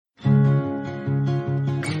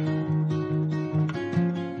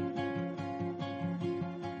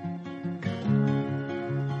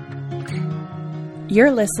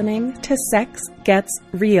You're listening to Sex Gets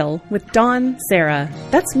Real with Dawn Sarah.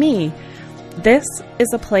 That's me. This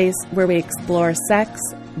is a place where we explore sex,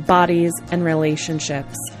 bodies, and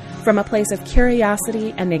relationships from a place of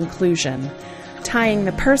curiosity and inclusion, tying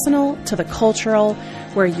the personal to the cultural,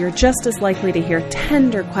 where you're just as likely to hear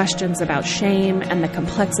tender questions about shame and the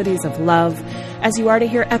complexities of love as you are to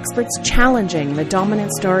hear experts challenging the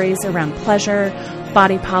dominant stories around pleasure,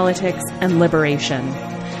 body politics, and liberation.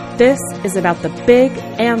 This is about the big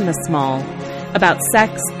and the small, about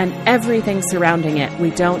sex and everything surrounding it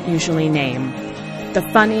we don't usually name. The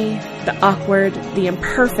funny, the awkward, the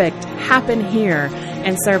imperfect happen here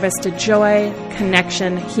in service to joy,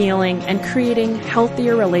 connection, healing, and creating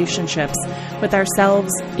healthier relationships with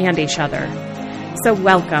ourselves and each other. So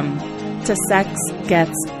welcome to Sex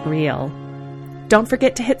Gets Real. Don't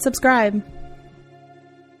forget to hit subscribe.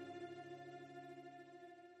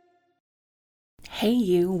 Hey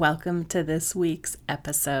you, welcome to this week's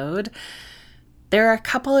episode. There are a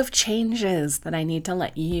couple of changes that I need to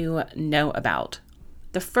let you know about.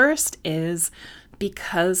 The first is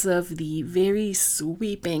because of the very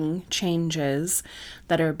sweeping changes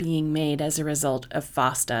that are being made as a result of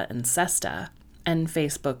FOSTA and SESTA and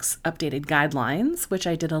Facebook's updated guidelines, which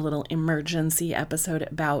I did a little emergency episode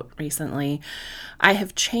about recently. I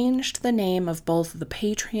have changed the name of both the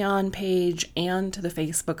Patreon page and the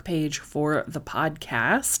Facebook page for the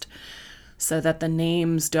podcast so that the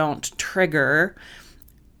names don't trigger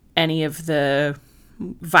any of the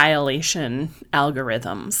violation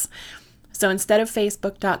algorithms. So instead of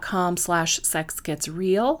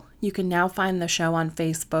facebook.com/sexgetsreal, you can now find the show on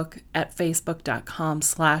Facebook at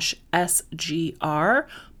facebook.com/SGR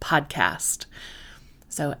podcast.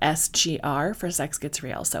 So SGR for Sex Gets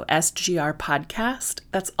Real. So SGR podcast.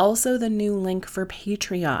 That's also the new link for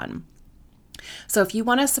Patreon. So if you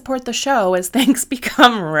want to support the show as things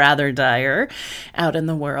become rather dire out in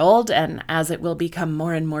the world, and as it will become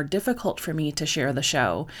more and more difficult for me to share the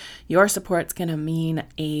show, your support's going to mean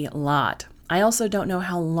a lot. I also don't know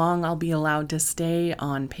how long I'll be allowed to stay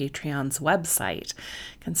on Patreon's website,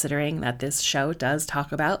 considering that this show does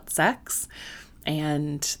talk about sex,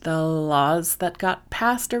 and the laws that got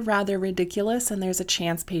passed are rather ridiculous, and there's a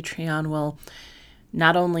chance Patreon will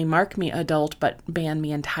not only mark me adult, but ban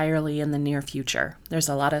me entirely in the near future. There's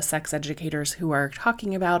a lot of sex educators who are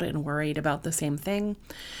talking about it and worried about the same thing.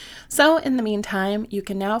 So in the meantime, you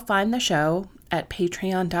can now find the show at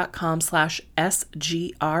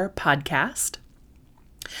patreon.com/SGR podcast.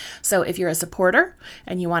 So if you're a supporter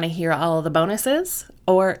and you want to hear all of the bonuses,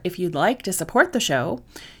 or if you'd like to support the show,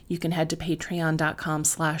 you can head to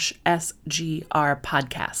patreon.com/SGR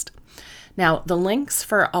podcast. Now, the links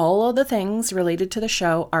for all of the things related to the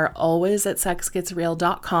show are always at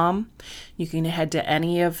sexgetsreal.com. You can head to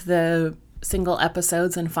any of the single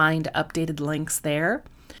episodes and find updated links there.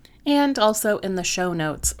 And also in the show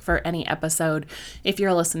notes for any episode, if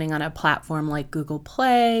you're listening on a platform like Google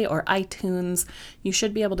Play or iTunes, you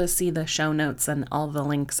should be able to see the show notes and all the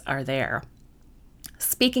links are there.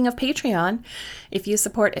 Speaking of Patreon, if you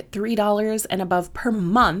support at $3 and above per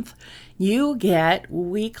month, you get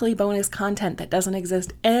weekly bonus content that doesn't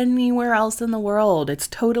exist anywhere else in the world. It's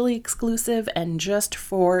totally exclusive and just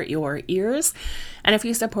for your ears. And if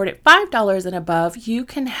you support at $5 and above, you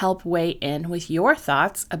can help weigh in with your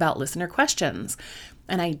thoughts about listener questions.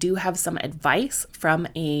 And I do have some advice from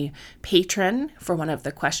a patron for one of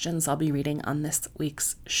the questions I'll be reading on this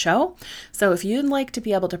week's show. So if you'd like to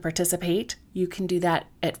be able to participate, you can do that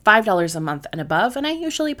at $5 a month and above. And I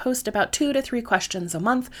usually post about 2 to 3 questions a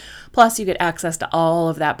month. Plus you get access to all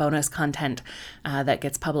of that bonus content that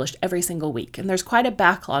gets published every single week. And there's quite a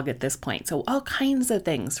backlog at this point. So all kinds of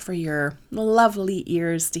things for your lovely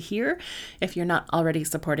ears to hear if you're not already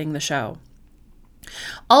supporting the show.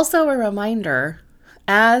 Also a reminder,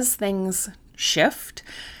 as things shift,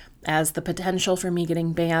 as the potential for me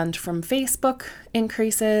getting banned from Facebook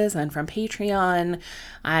increases and from Patreon,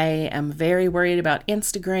 I am very worried about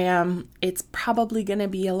Instagram. It's probably going to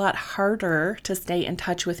be a lot harder to stay in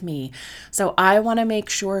touch with me. So I want to make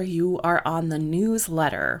sure you are on the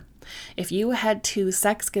newsletter. If you head to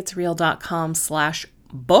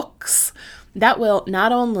sexgetsreal.com/books, that will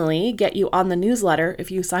not only get you on the newsletter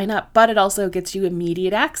if you sign up, but it also gets you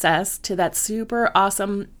immediate access to that super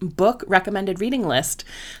awesome book recommended reading list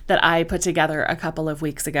that I put together a couple of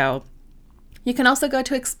weeks ago. You can also go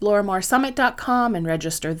to exploremoresummit.com and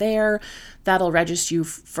register there. That'll register you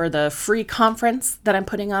for the free conference that I'm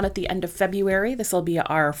putting on at the end of February. This will be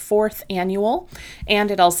our 4th annual,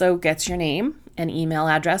 and it also gets your name an email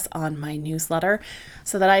address on my newsletter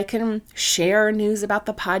so that I can share news about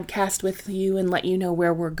the podcast with you and let you know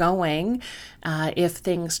where we're going if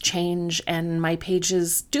things change and my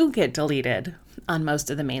pages do get deleted on most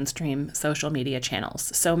of the mainstream social media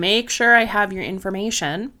channels. So make sure I have your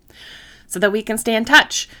information so that we can stay in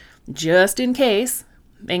touch just in case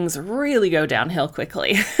things really go downhill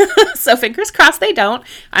quickly. So fingers crossed they don't.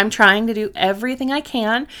 I'm trying to do everything I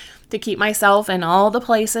can to keep myself in all the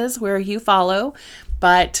places where you follow.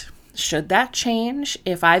 But should that change,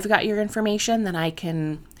 if I've got your information, then I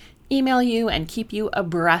can email you and keep you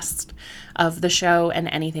abreast of the show and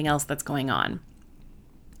anything else that's going on.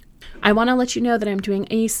 I want to let you know that I'm doing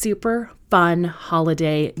a super fun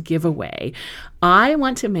holiday giveaway. I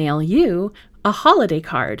want to mail you a holiday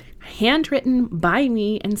card handwritten by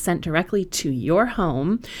me and sent directly to your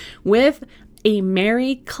home with a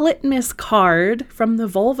Merry Clitmas card from the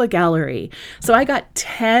Vulva Gallery. So I got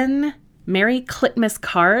 10 Merry Clitmas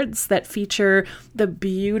cards that feature the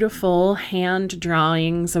beautiful hand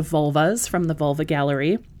drawings of vulvas from the Vulva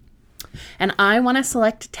Gallery. And I want to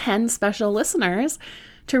select 10 special listeners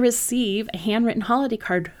to receive a handwritten holiday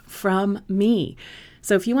card from me.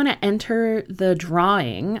 So if you want to enter the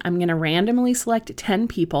drawing, I'm going to randomly select 10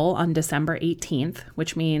 people on December 18th,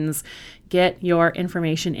 which means get your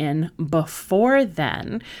information in before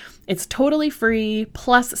then. It's totally free,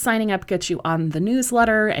 plus signing up gets you on the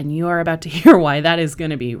newsletter, and you are about to hear why that is going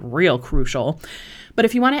to be real crucial. But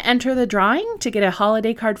if you want to enter the drawing to get a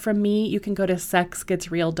holiday card from me, you can go to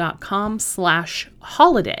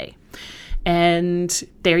sexgetsreal.com/holiday. And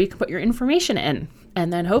there you can put your information in.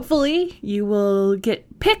 And then hopefully you will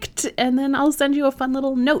get picked, and then I'll send you a fun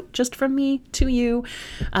little note just from me to you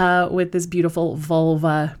with this beautiful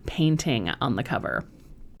vulva painting on the cover.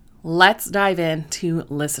 Let's dive into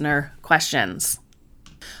listener questions.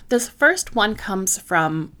 This first one comes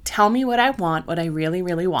from Tell Me What I Want, What I Really,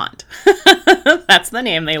 Really Want. That's the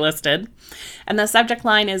name they listed. And the subject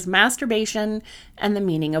line is masturbation and the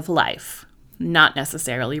meaning of life. Not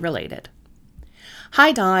necessarily related.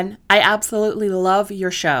 Hi, Dawn. I absolutely love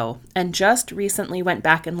your show and just recently went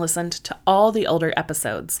back and listened to all the older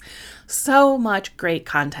episodes. So much great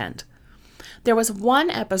content. There was one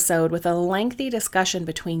episode with a lengthy discussion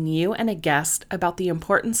between you and a guest about the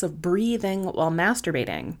importance of breathing while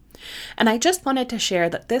masturbating. And I just wanted to share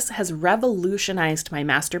that this has revolutionized my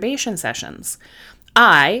masturbation sessions.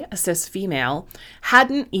 I, a cis female,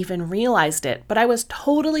 hadn't even realized it, but I was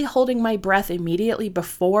totally holding my breath immediately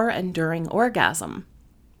before and during orgasm.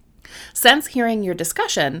 Since hearing your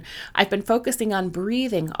discussion, I've been focusing on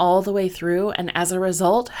breathing all the way through, and as a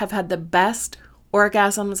result, have had the best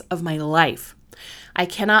orgasms of my life. I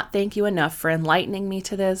cannot thank you enough for enlightening me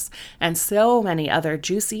to this and so many other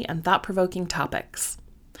juicy and thought-provoking topics.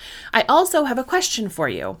 I also have a question for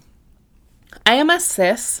you. I am a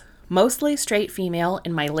cis, mostly straight female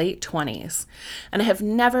in my late 20s, and I have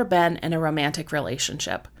never been in a romantic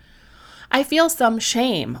relationship. I feel some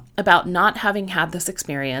shame about not having had this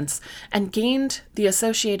experience and gained the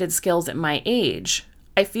associated skills at my age.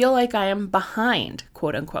 I feel like I am behind,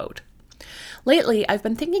 quote unquote. Lately, I've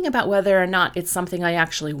been thinking about whether or not it's something I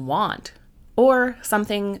actually want, or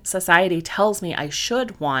something society tells me I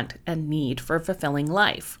should want and need for a fulfilling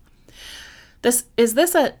life. Is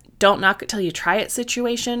this a don't knock it till you try it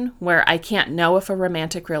situation where I can't know if a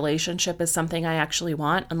romantic relationship is something I actually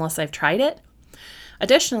want unless I've tried it?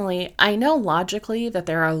 Additionally, I know logically that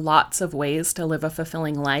there are lots of ways to live a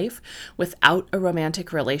fulfilling life without a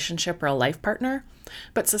romantic relationship or a life partner,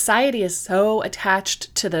 but society is so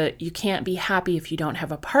attached to the you can't be happy if you don't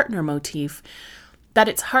have a partner motif that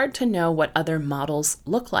it's hard to know what other models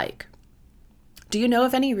look like. Do you know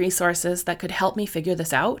of any resources that could help me figure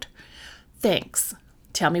this out? Thanks.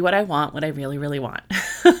 Tell me what I want, what I really, really want.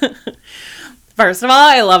 First of all,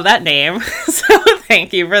 I love that name. So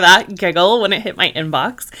thank you for that giggle when it hit my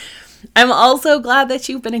inbox. I'm also glad that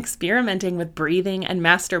you've been experimenting with breathing and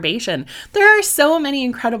masturbation. There are so many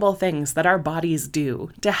incredible things that our bodies do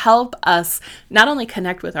to help us not only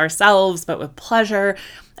connect with ourselves, but with pleasure.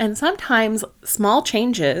 And sometimes small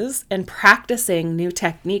changes and practicing new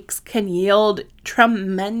techniques can yield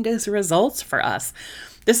tremendous results for us.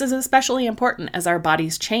 This is especially important as our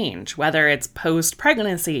bodies change, whether it's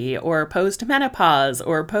post-pregnancy or post-menopause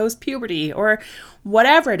or post-puberty or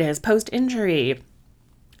whatever it is, post-injury.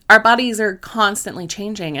 Our bodies are constantly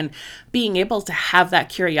changing, and being able to have that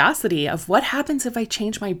curiosity of what happens if I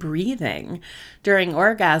change my breathing during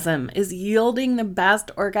orgasm is yielding the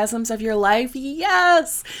best orgasms of your life.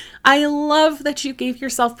 Yes, I love that you gave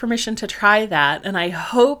yourself permission to try that, and I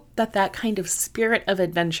hope that that kind of spirit of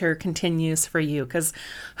adventure continues for you, because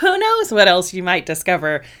who knows what else you might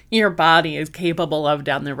discover your body is capable of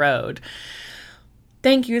down the road.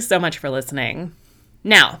 Thank you so much for listening.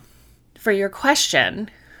 Now, for your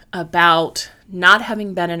question about not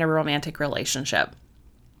having been in a romantic relationship,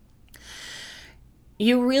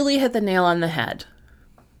 you really hit the nail on the head.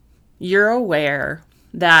 You're aware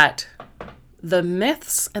that the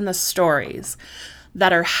myths and the stories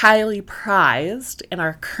that are highly prized in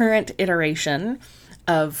our current iteration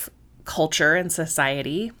of culture and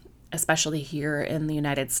society, especially here in the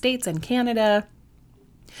United States and Canada,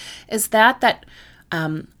 is that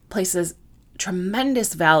places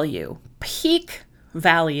tremendous value, peak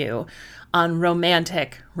value on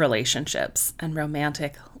romantic relationships and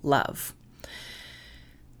romantic love.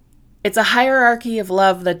 It's a hierarchy of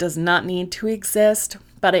love that does not need to exist,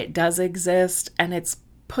 but it does exist, and it's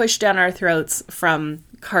pushed down our throats from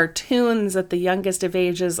cartoons at the youngest of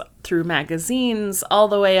ages through magazines, all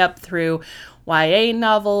the way up through YA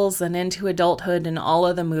novels and into adulthood and all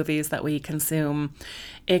of the movies that we consume.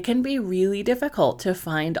 It can be really difficult to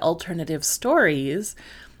find alternative stories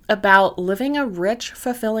about living a rich,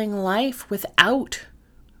 fulfilling life without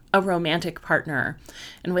a romantic partner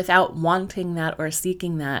and without wanting that or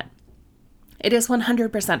seeking that. It is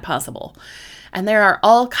 100% possible. And there are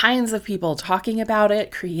all kinds of people talking about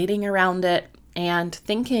it, creating around it, and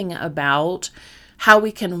thinking about how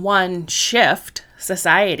we can, one, shift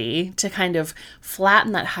society to kind of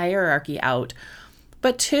flatten that hierarchy out,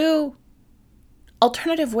 but two,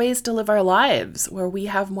 alternative ways to live our lives where we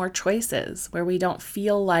have more choices, where we don't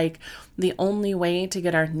feel like the only way to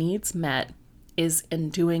get our needs met is in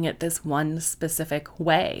doing it this one specific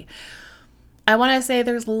way. I want to say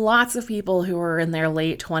there's lots of people who are in their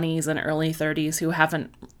late 20s and early 30s who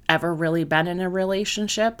haven't ever really been in a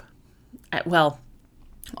relationship. Well,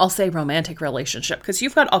 I'll say romantic relationship, because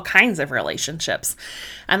you've got all kinds of relationships.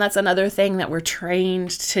 And that's another thing that we're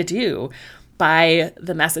trained to do by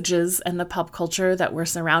the messages and the pop culture that we're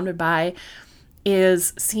surrounded by,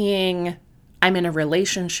 is seeing I'm in a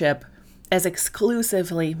relationship as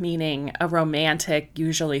exclusively meaning a romantic,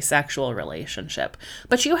 usually sexual relationship.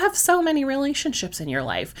 But you have so many relationships in your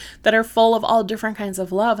life that are full of all different kinds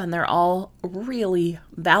of love, and they're all really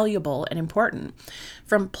valuable and important.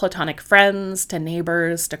 From platonic friends to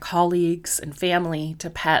neighbors to colleagues and family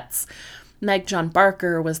to pets. Meg John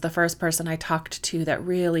Barker was the first person I talked to that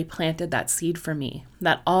really planted that seed for me,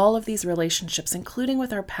 that all of these relationships, including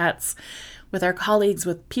with our pets, with our colleagues,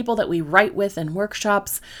 with people that we write with in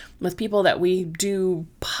workshops, with people that we do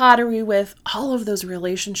pottery with, all of those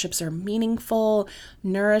relationships are meaningful,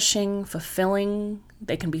 nourishing, fulfilling.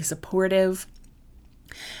 They can be supportive.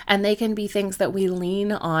 And they can be things that we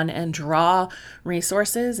lean on and draw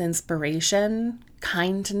resources, inspiration,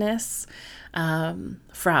 kindness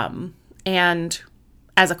from. And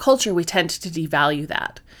as a culture, we tend to devalue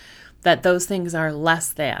that those things are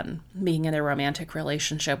less than being in a romantic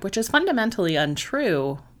relationship, which is fundamentally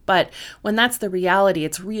untrue. But when that's the reality,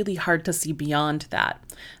 it's really hard to see beyond that,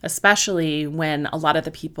 especially when a lot of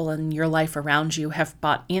the people in your life around you have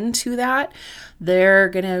bought into that. They're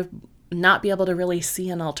going to not be able to really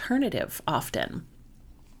see an alternative often.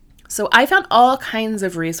 So I found all kinds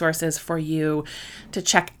of resources for you to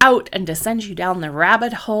check out and to send you down the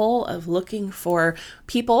rabbit hole of looking for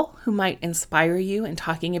people who might inspire you in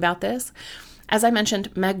talking about this. As I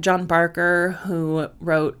mentioned, Meg John Barker, who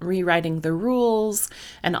wrote Rewriting the Rules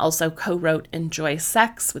and also co-wrote Enjoy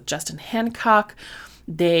Sex with Justin Hancock.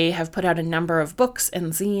 They have put out a number of books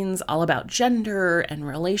and zines all about gender and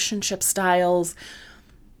relationship styles.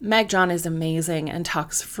 Meg John is amazing and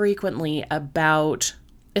talks frequently about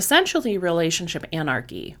essentially relationship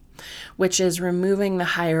anarchy, which is removing the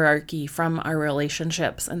hierarchy from our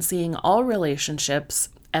relationships and seeing all relationships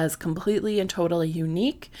as completely and totally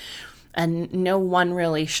unique, and no one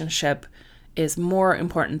relationship is more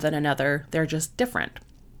important than another. They're just different.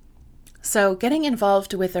 So getting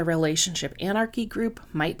involved with a relationship anarchy group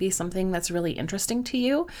might be something that's really interesting to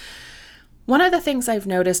you. One of the things I've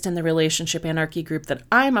noticed in the relationship anarchy group that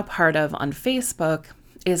I'm a part of on Facebook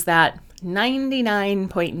is that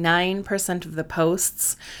 99.9% of the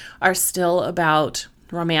posts are still about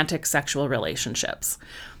romantic sexual relationships.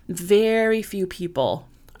 Very few people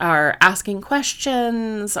are asking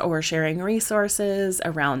questions or sharing resources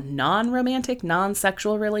around non-romantic,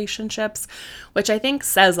 non-sexual relationships, which I think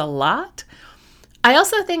says a lot. I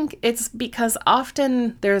also think it's because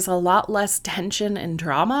often there's a lot less tension and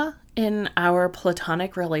drama in our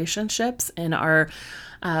platonic relationships, in our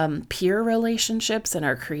peer relationships, in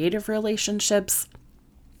our creative relationships.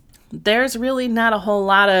 There's really not a whole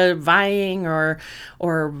lot of vying or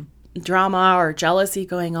drama or jealousy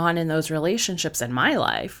going on in those relationships in my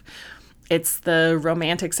life. It's the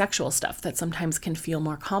romantic sexual stuff that sometimes can feel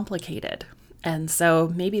more complicated. And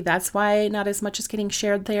so maybe that's why not as much is getting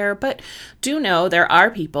shared there. But do know there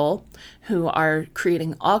are people who are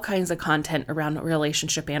creating all kinds of content around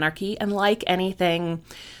relationship anarchy. And like anything,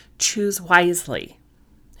 choose wisely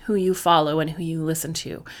who you follow and who you listen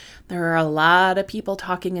to. There are a lot of people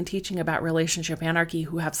talking and teaching about relationship anarchy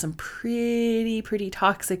who have some pretty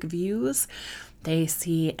toxic views. They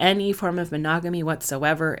see any form of monogamy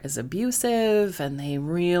whatsoever as abusive, and they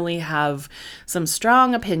really have some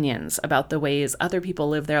strong opinions about the ways other people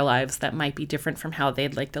live their lives that might be different from how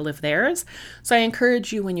they'd like to live theirs. So I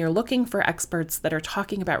encourage you, when you're looking for experts that are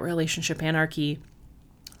talking about relationship anarchy,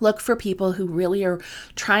 look for people who really are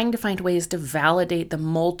trying to find ways to validate the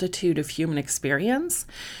multitude of human experience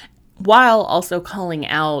while also calling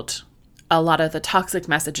out a lot of the toxic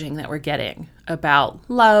messaging that we're getting about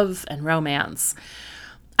love and romance.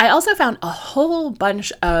 I also found a whole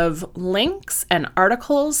bunch of links and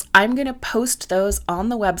articles. I'm going to post those on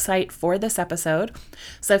the website for this episode.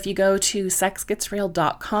 So if you go to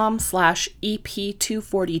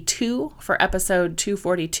sexgetsreal.com/EP242 for episode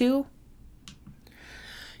 242,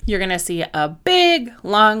 you're going to see a big,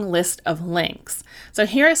 long list of links. So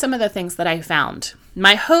here are some of the things that I found.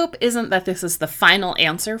 My hope isn't that this is the final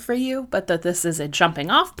answer for you, but that this is a jumping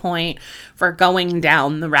off point for going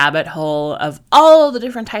down the rabbit hole of all the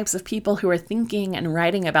different types of people who are thinking and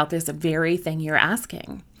writing about this very thing you're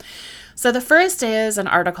asking. So the first is an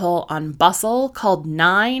article on Bustle called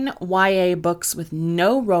 9 YA Books with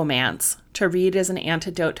No Romance to Read as an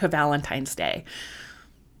Antidote to Valentine's Day.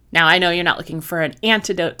 Now, I know you're not looking for an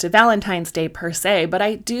antidote to Valentine's Day per se, but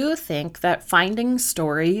I do think that finding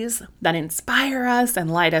stories that inspire us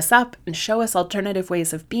and light us up and show us alternative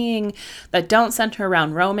ways of being that don't center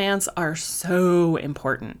around romance are so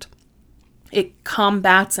important. It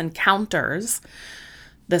combats and counters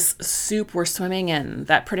this soup we're swimming in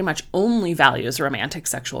that pretty much only values romantic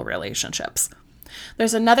sexual relationships.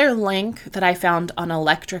 There's another link that I found on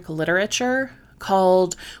Electric Literature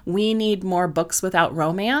called We Need More Books Without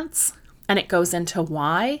Romance, and it goes into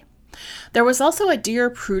why. There was also a Dear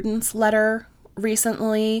Prudence letter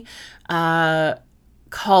recently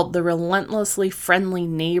called the Relentlessly Friendly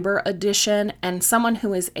Neighbor Edition, and someone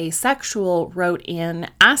who is asexual wrote in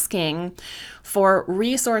asking for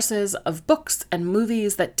resources of books and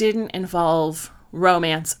movies that didn't involve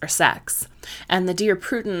romance or sex. And the Dear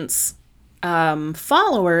Prudence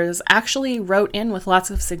followers actually wrote in with lots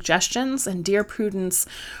of suggestions, and Dear Prudence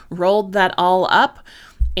rolled that all up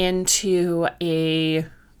into a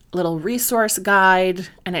little resource guide,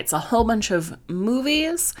 and it's a whole bunch of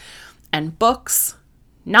movies and books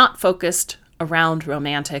not focused around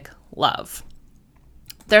romantic love.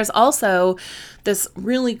 There's also this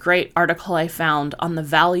really great article I found on the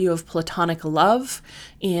value of platonic love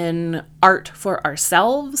in art for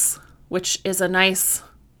ourselves, which is a nice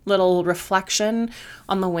little reflection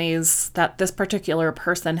on the ways that this particular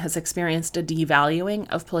person has experienced a devaluing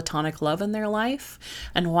of platonic love in their life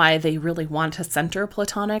and why they really want to center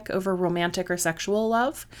platonic over romantic or sexual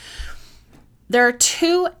love. There are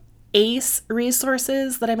 2 ACE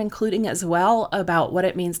resources that I'm including as well about what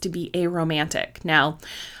it means to be aromantic. Now,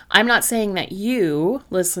 I'm not saying that you,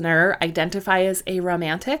 listener, identify as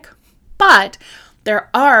aromantic, but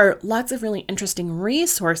there are lots of really interesting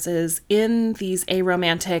resources in these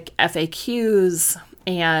aromantic FAQs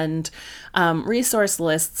and resource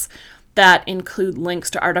lists that include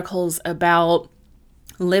links to articles about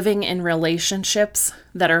living in relationships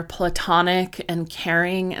that are platonic and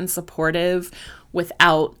caring and supportive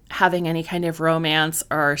without having any kind of romance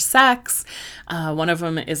or sex. One of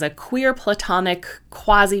them is a queer platonic,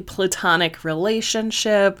 quasi-platonic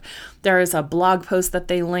relationship. There is a blog post that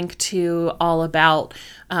they link to all about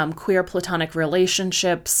queer platonic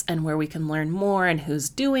relationships and where we can learn more and who's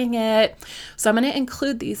doing it. So I'm going to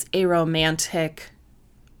include these aromantic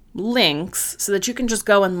links so that you can just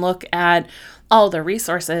go and look at all the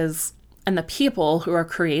resources and the people who are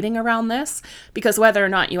creating around this, because whether or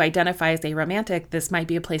not you identify as aromantic, this might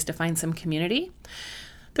be a place to find some community.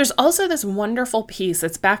 There's also this wonderful piece,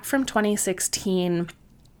 it's back from 2016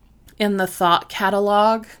 in the Thought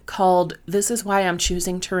Catalog called This Is Why I'm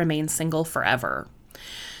Choosing to Remain Single Forever.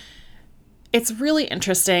 It's really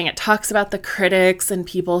interesting. It talks about the critics and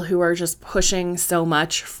people who are just pushing so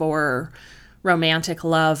much for romantic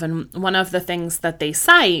love. And one of the things that they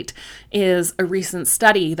cite is a recent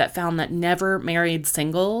study that found that never married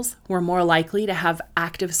singles were more likely to have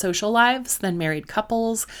active social lives than married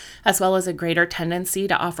couples, as well as a greater tendency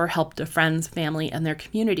to offer help to friends, family, and their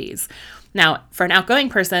communities. Now, for an outgoing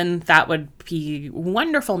person, that would be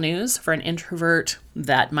wonderful news. For an introvert,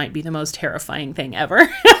 that might be the most terrifying thing ever.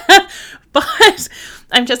 But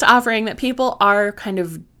I'm just offering that people are kind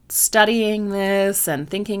of studying this and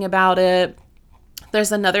thinking about it.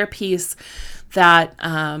 There's another piece that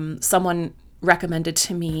someone recommended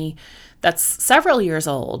to me that's several years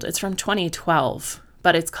old. It's from 2012,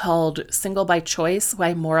 but it's called Single by Choice: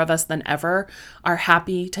 Why More of Us Than Ever Are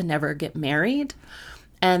Happy to Never Get Married.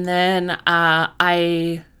 And then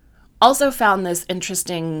I also found this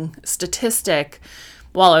interesting statistic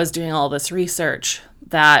while I was doing all this research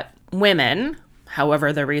that women,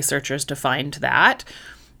 however the researchers defined that,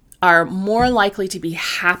 are more likely to be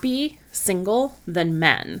happy single than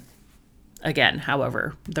men. Again,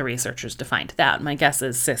 however the researchers defined that. My guess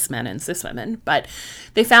is cis men and cis women. But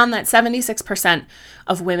they found that 76%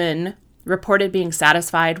 of women reported being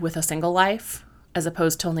satisfied with a single life, as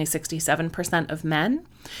opposed to only 67% of men.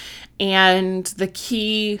 And the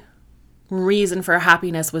key reason for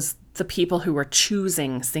happiness was the people who were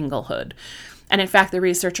choosing singlehood. And in fact, the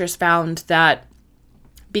researchers found that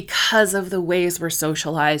because of the ways we're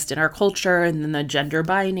socialized in our culture and then the gender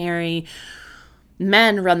binary,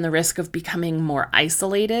 men run the risk of becoming more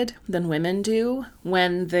isolated than women do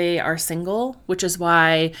when they are single, which is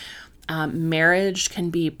why marriage can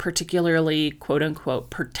be particularly, quote unquote,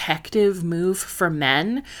 protective move for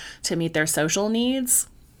men to meet their social needs.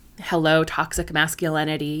 Hello, toxic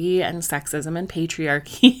masculinity and sexism and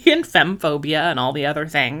patriarchy and femphobia and all the other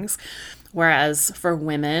things. Whereas for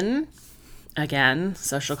women, again,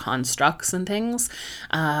 social constructs and things,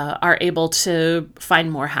 are able to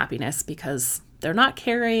find more happiness because they're not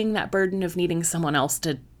carrying that burden of needing someone else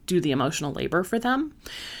to do the emotional labor for them.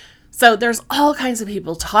 So there's all kinds of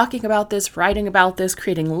people talking about this, writing about this,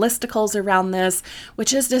 creating listicles around this,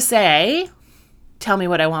 which is to say, tell me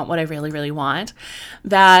what I want, what I really, really want,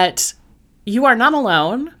 that you are not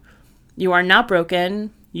alone, you are not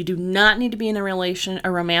broken, you do not need to be in a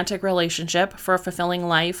romantic relationship for a fulfilling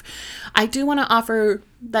life. I do want to offer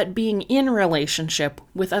that being in relationship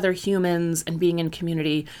with other humans and being in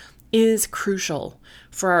community is crucial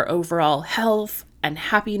for our overall health and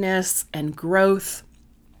happiness and growth.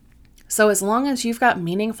 So as long as you've got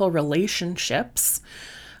meaningful relationships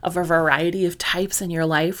of a variety of types in your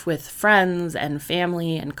life with friends and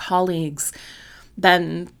family and colleagues,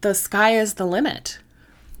 then the sky is the limit.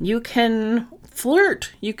 You can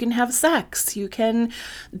flirt, you can have sex, you can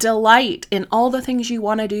delight in all the things you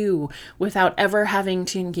want to do without ever having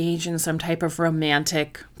to engage in some type of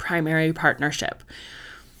romantic primary partnership.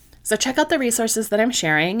 So check out the resources that I'm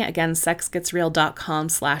sharing. Again,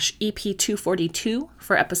 sexgetsreal.com/EP242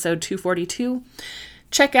 for episode 242.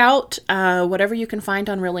 Check out whatever you can find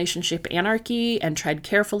on relationship anarchy and tread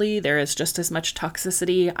carefully. There is just as much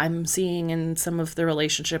toxicity I'm seeing in some of the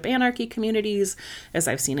relationship anarchy communities as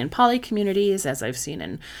I've seen in poly communities, as I've seen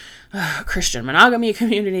in Christian monogamy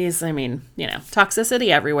communities. I mean, toxicity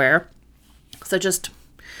everywhere. So just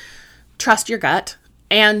trust your gut.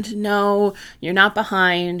 And no, you're not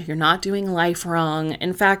behind. You're not doing life wrong.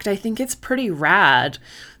 In fact, I think it's pretty rad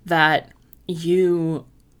that you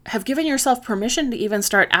have given yourself permission to even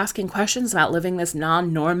start asking questions about living this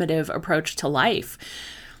non-normative approach to life.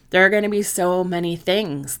 There are going to be so many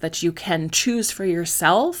things that you can choose for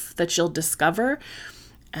yourself that you'll discover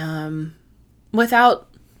without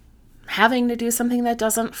having to do something that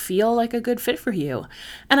doesn't feel like a good fit for you.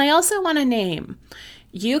 And I also want to name,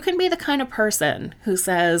 you can be the kind of person who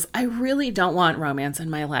says, I really don't want romance in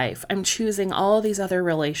my life. I'm choosing all of these other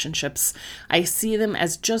relationships. I see them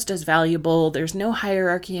as just as valuable. There's no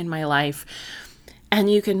hierarchy in my life.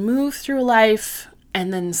 And you can move through life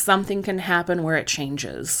and then something can happen where it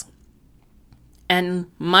changes. And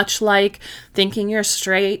much like thinking you're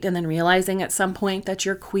straight and then realizing at some point that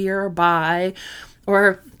you're queer or bi,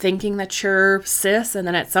 or thinking that you're cis and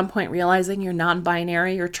then at some point realizing you're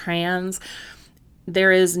non-binary or trans,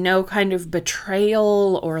 there is no kind of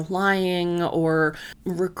betrayal or lying or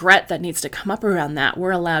regret that needs to come up around that.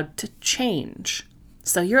 We're allowed to change.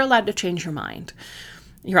 So you're allowed to change your mind.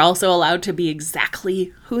 You're also allowed to be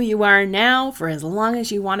exactly who you are now for as long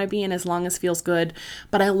as you want to be and as long as feels good.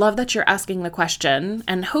 But I love that you're asking the question,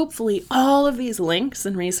 and hopefully all of these links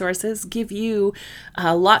and resources give you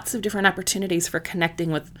lots of different opportunities for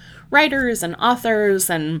connecting with writers and authors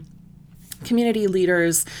and community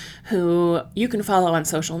leaders who you can follow on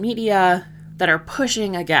social media that are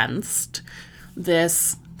pushing against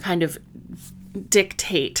this kind of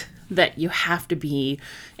dictate that you have to be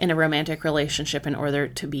in a romantic relationship in order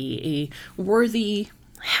to be a worthy,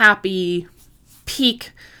 happy,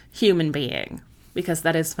 peak human being, because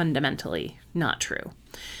that is fundamentally not true.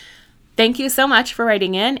 Thank you so much for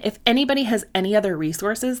writing in. If anybody has any other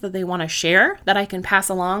resources that they want to share that I can pass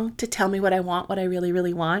along to tell me what I want, what I really,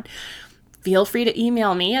 really want, feel free to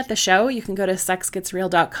email me at the show. You can go to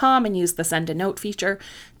sexgetsreal.com and use the send a note feature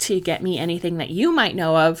to get me anything that you might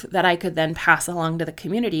know of that I could then pass along to the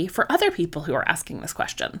community for other people who are asking this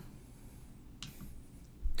question.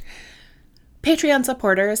 Patreon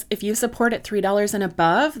supporters, if you support at $3 and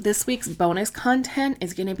above, this week's bonus content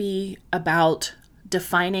is going to be about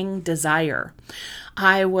defining desire.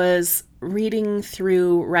 I was reading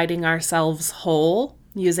through Writing Ourselves Whole,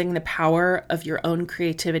 using the power of your own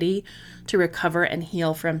creativity to recover and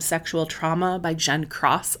heal from sexual trauma by Jen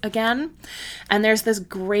Cross again. And there's this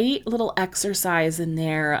great little exercise in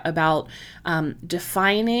there about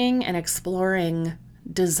defining and exploring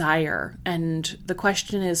desire. And the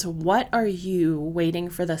question is, what are you waiting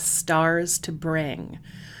for the stars to bring?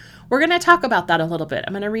 We're going to talk about that a little bit.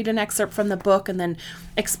 I'm going to read an excerpt from the book and then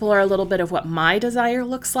explore a little bit of what my desire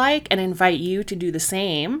looks like and invite you to do the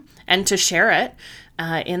same and to share it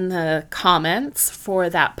in the comments for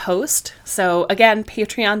that post. So again,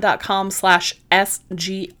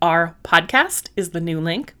 patreon.com/SGR podcast is the new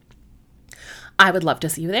link. I would love to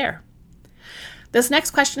see you there. This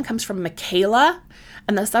next question comes from Michaela,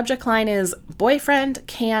 and the subject line is, boyfriend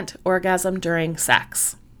can't orgasm during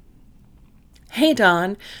sex. Hey,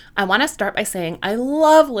 Dawn, I want to start by saying I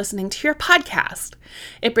love listening to your podcast.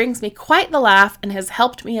 It brings me quite the laugh and has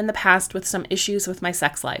helped me in the past with some issues with my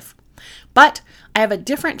sex life. But I have a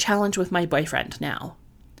different challenge with my boyfriend now.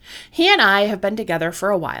 He and I have been together for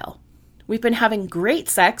a while. We've been having great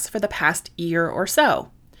sex for the past year or so.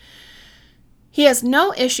 He has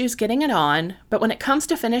no issues getting it on, but when it comes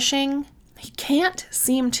to finishing, he can't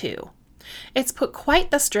seem to. It's put quite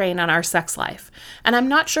the strain on our sex life, and I'm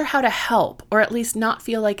not sure how to help, or at least not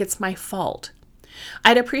feel like it's my fault.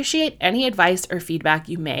 I'd appreciate any advice or feedback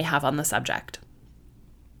you may have on the subject.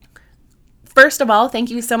 First of all, thank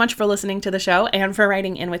you so much for listening to the show and for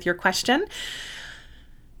writing in with your question.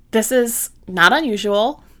 This is not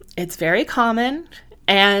unusual. It's very common.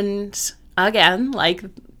 And again, like,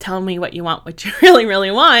 tell me what you want, what you really,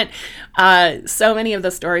 really want. So many of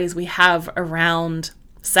the stories we have around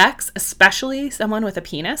sex, especially someone with a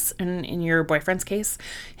penis, and in your boyfriend's case,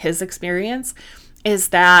 his experience is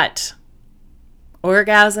that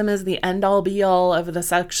orgasm is the end-all be-all of the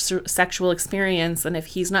sexual experience, and if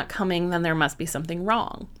he's not coming, then there must be something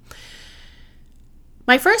wrong.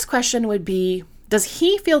 My first question would be, does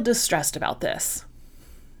he feel distressed about this?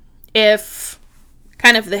 If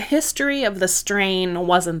kind of the history of the strain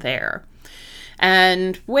wasn't there,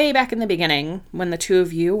 and way back in the beginning, when the two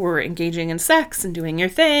of you were engaging in sex and doing your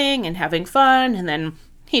thing and having fun, and then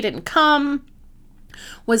he didn't come,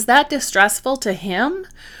 was that distressful to him?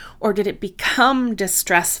 Or did it become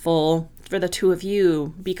distressful for the two of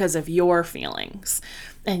you because of your feelings?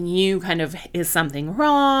 And you kind of, is something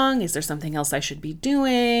wrong? Is there something else I should be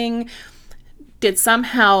doing? Did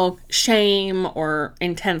somehow shame or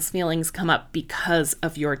intense feelings come up because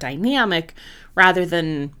of your dynamic rather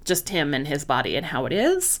than just him and his body and how it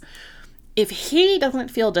is? If he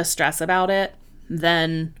doesn't feel distress about it,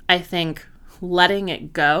 then I think letting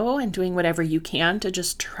it go and doing whatever you can to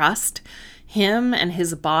just trust him and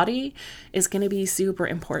his body is going to be super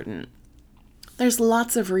important. There's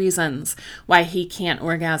lots of reasons why he can't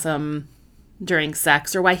orgasm during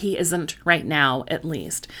sex, or why he isn't right now, at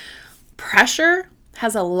least. Pressure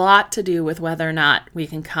has a lot to do with whether or not we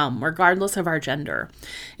can come, regardless of our gender.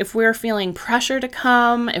 If we're feeling pressure to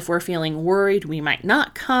come, if we're feeling worried we might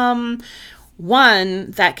not come,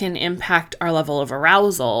 one, that can impact our level of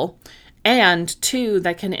arousal, and two,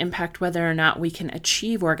 that can impact whether or not we can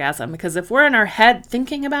achieve orgasm. Because if we're in our head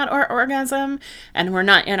thinking about our orgasm and we're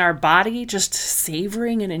not in our body just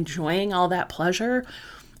savoring and enjoying all that pleasure,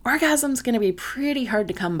 orgasm's going to be pretty hard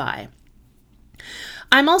to come by.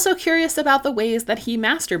 I'm also curious about the ways that he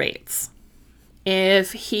masturbates.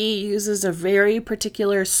 If he uses a very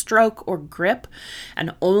particular stroke or grip,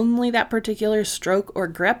 and only that particular stroke or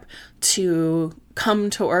grip, to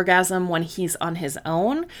come to orgasm when he's on his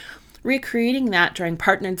own, recreating that during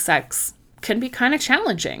partnered sex can be kind of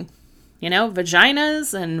challenging. You know,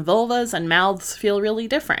 vaginas and vulvas and mouths feel really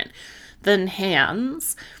different than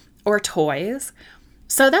hands or toys.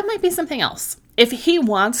 So that might be something else. If he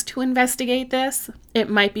wants to investigate this, it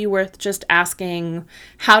might be worth just asking,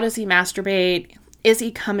 how does he masturbate? Is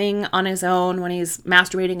he coming on his own when he's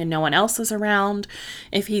masturbating and no one else is around?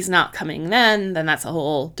 If he's not coming then that's a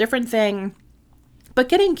whole different thing. But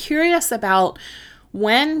getting curious about,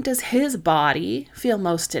 when does his body feel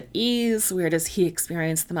most at ease? Where does he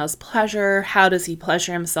experience the most pleasure? How does he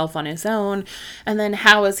pleasure himself on his own? And then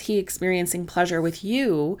how is he experiencing pleasure with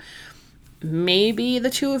you? Maybe the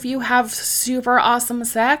two of you have super awesome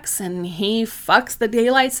sex and he fucks the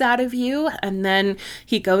daylights out of you, and then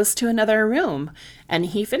he goes to another room and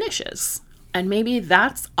he finishes. And maybe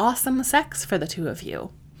that's awesome sex for the two of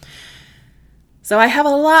you. So I have a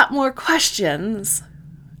lot more questions.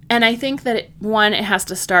 And I think that it has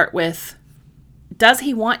to start with, does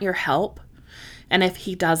he want your help? And if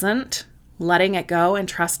he doesn't, letting it go and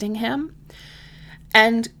trusting him.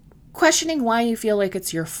 And questioning why you feel like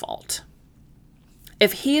it's your fault.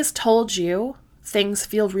 If he's told you things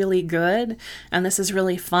feel really good and this is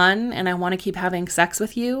really fun and I want to keep having sex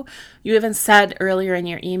with you, you even said earlier in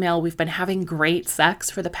your email, we've been having great sex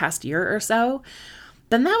for the past year or so,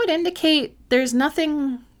 then that would indicate there's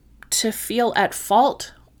nothing to feel at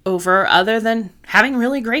fault over other than having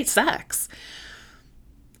really great sex.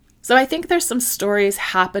 So I think there's some stories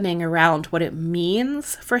happening around what it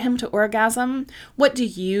means for him to orgasm. What do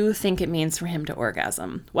you think it means for him to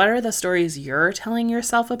orgasm? What are the stories you're telling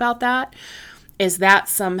yourself about that? Is that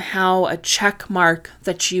somehow a check mark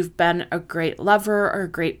that you've been a great lover or a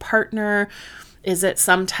great partner? Is it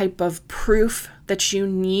some type of proof that you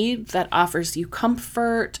need that offers you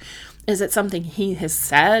comfort? Is it something he has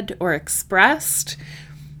said or expressed?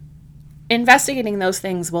 Investigating those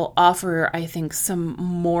things will offer, I think, some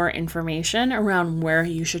more information around where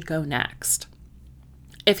you should go next.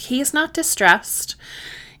 If he's not distressed,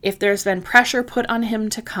 if there's been pressure put on him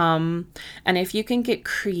to come, and if you can get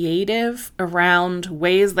creative around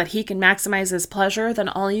ways that he can maximize his pleasure, then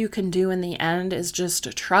all you can do in the end is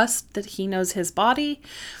just trust that he knows his body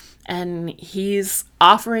and he's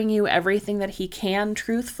offering you everything that he can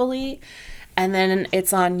truthfully. And then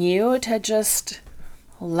it's on you to just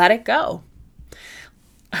let it go.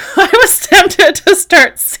 I was tempted to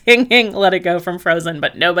start singing Let It Go from Frozen,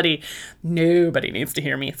 but nobody needs to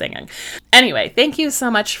hear me singing. Anyway, thank you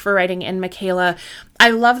so much for writing in, Michaela.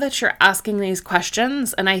 I love that you're asking these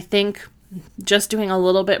questions, and I think just doing a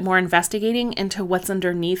little bit more investigating into what's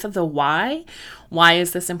underneath of the why. Why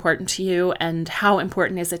is this important to you, and how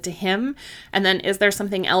important is it to him? And then is there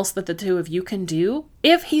something else that the two of you can do?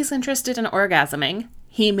 If he's interested in orgasming,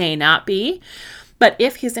 he may not be. But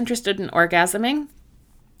if he's interested in orgasming,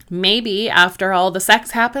 maybe after all the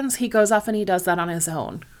sex happens, he goes off and he does that on his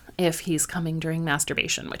own if he's coming during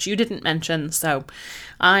masturbation, which you didn't mention, so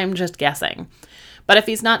I'm just guessing. But if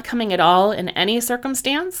he's not coming at all in any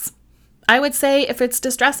circumstance, I would say if it's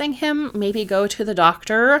distressing him, maybe go to the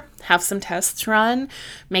doctor, have some tests run,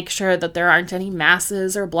 make sure that there aren't any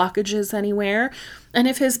masses or blockages anywhere. And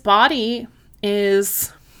if his body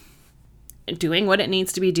is doing what it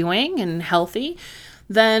needs to be doing and healthy,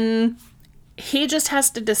 then he just has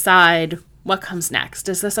to decide what comes next.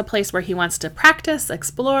 Is this a place where he wants to practice,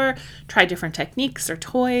 explore, try different techniques or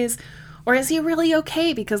toys? Or is he really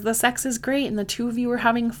okay because the sex is great and the two of you are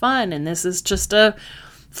having fun and this is just a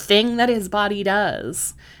thing that his body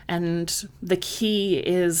does? And the key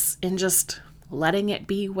is in just letting it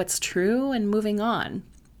be what's true and moving on.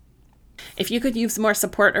 If you could use more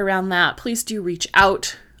support around that, please do reach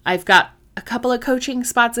out. I've got a couple of coaching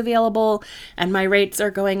spots available, and my rates are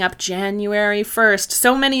going up January 1st.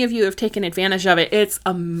 So many of you have taken advantage of it. It's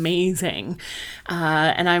amazing.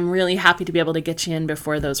 And I'm really happy to be able to get you in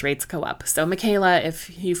before those rates go up. So Michaela,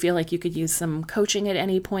 if you feel like you could use some coaching at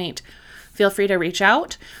any point, feel free to reach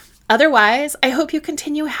out. Otherwise, I hope you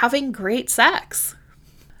continue having great sex.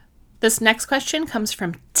 This next question comes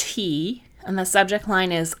from T, and the subject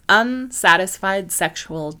line is unsatisfied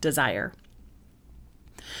sexual desire.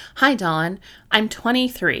 Hi, Dawn. I'm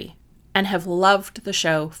 23 and have loved the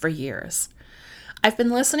show for years. I've been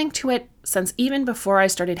listening to it since even before I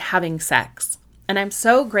started having sex, and I'm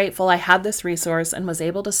so grateful I had this resource and was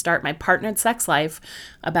able to start my partnered sex life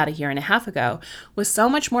about a year and a half ago with so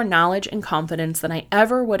much more knowledge and confidence than I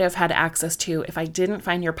ever would have had access to if I didn't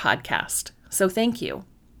find your podcast. So thank you.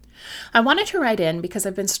 I wanted to write in because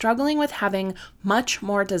I've been struggling with having much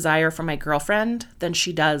more desire for my girlfriend than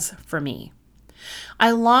she does for me. I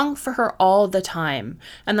long for her all the time,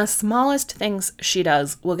 and the smallest things she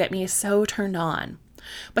does will get me so turned on.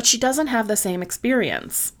 But she doesn't have the same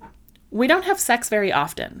experience. We don't have sex very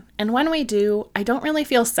often, and when we do, I don't really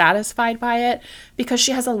feel satisfied by it because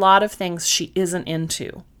she has a lot of things she isn't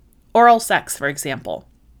into. Oral sex, for example,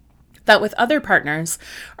 that with other partners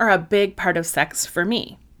are a big part of sex for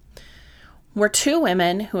me. We're two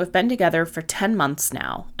women who have been together for 10 months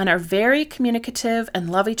now and are very communicative and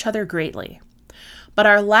love each other greatly. But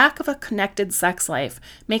our lack of a connected sex life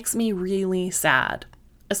makes me really sad,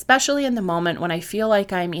 especially in the moment when I feel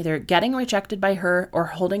like I'm either getting rejected by her or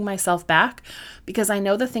holding myself back because I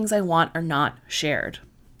know the things I want are not shared.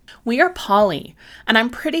 We are poly, and I'm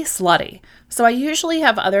pretty slutty, so I usually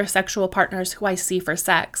have other sexual partners who I see for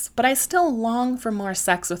sex, but I still long for more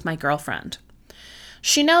sex with my girlfriend.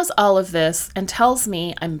 She knows all of this and tells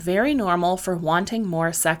me I'm very normal for wanting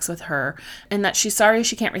more sex with her and that she's sorry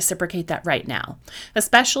she can't reciprocate that right now,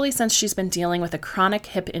 especially since she's been dealing with a chronic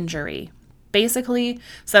hip injury. Basically,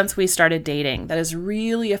 since we started dating, that has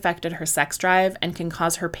really affected her sex drive and can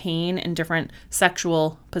cause her pain in different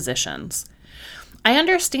sexual positions. I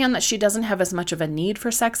understand that she doesn't have as much of a need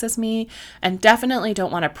for sex as me and definitely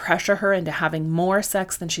don't want to pressure her into having more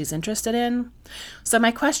sex than she's interested in. So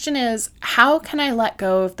my question is, how can I let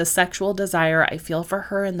go of the sexual desire I feel for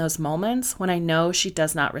her in those moments when I know she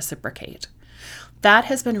does not reciprocate? That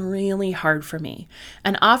has been really hard for me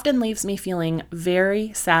and often leaves me feeling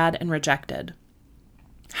very sad and rejected.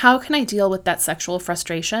 How can I deal with that sexual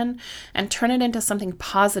frustration and turn it into something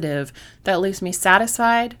positive that leaves me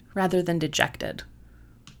satisfied rather than dejected?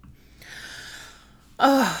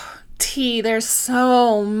 Oh, T, there's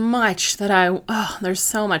so much that I want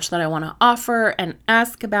to offer and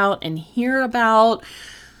ask about and hear about.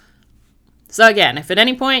 So again, if at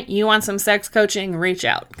any point you want some sex coaching, reach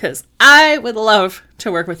out because I would love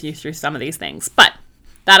to work with you through some of these things. But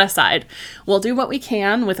that aside, we'll do what we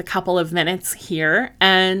can with a couple of minutes here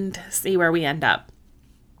and see where we end up.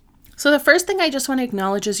 So the first thing I just want to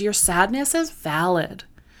acknowledge is your sadness is valid.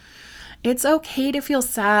 It's okay to feel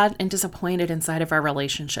sad and disappointed inside of our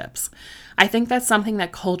relationships. I think that's something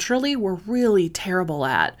that culturally we're really terrible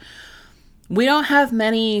at. We don't have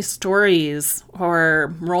many stories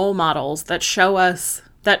or role models that show us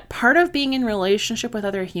that part of being in relationship with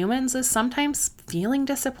other humans is sometimes feeling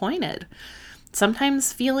disappointed,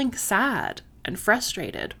 sometimes feeling sad and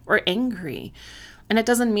frustrated or angry. And it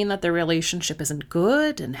doesn't mean that the relationship isn't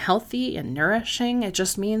good and healthy and nourishing. It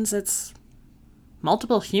just means it's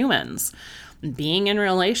multiple humans being in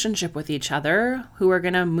relationship with each other who are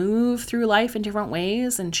going to move through life in different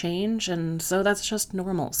ways and change. And so that's just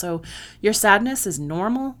normal. So your sadness is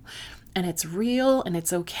normal and it's real and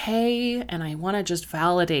it's okay. And I want to just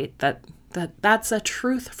validate that's a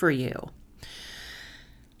truth for you.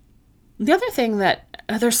 The other thing that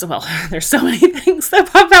there's so many things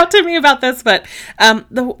that pop out to me about this, but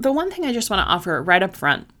the one thing I just want to offer right up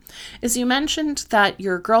front is you mentioned that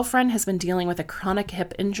your girlfriend has been dealing with a chronic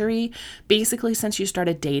hip injury basically since you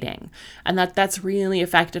started dating, and that's really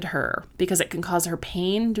affected her because it can cause her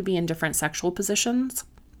pain to be in different sexual positions.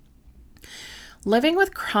 Living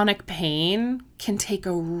with chronic pain can take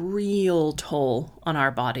a real toll on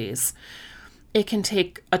our bodies. It can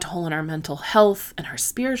take a toll on our mental health and our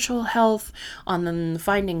spiritual health, on them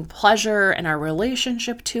finding pleasure and our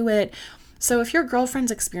relationship to it. So if your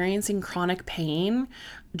girlfriend's experiencing chronic pain,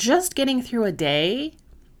 just getting through a day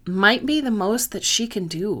might be the most that she can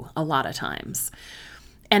do a lot of times.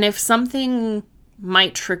 And if something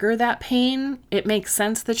might trigger that pain, it makes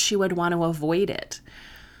sense that she would want to avoid it.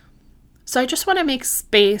 So I just want to make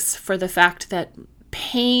space for the fact that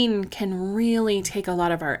pain can really take a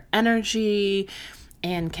lot of our energy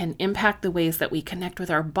and can impact the ways that we connect with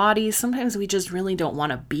our bodies. Sometimes we just really don't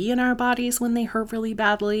want to be in our bodies when they hurt really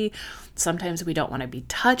badly. Sometimes we don't want to be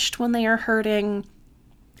touched when they are hurting.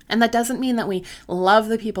 And that doesn't mean that we love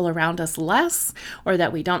the people around us less or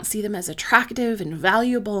that we don't see them as attractive and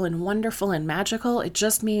valuable and wonderful and magical. It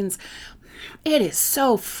just means it is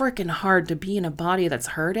so freaking hard to be in a body that's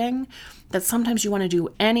hurting that sometimes you want to do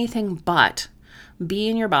anything but be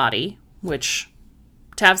in your body, which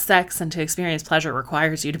to have sex and to experience pleasure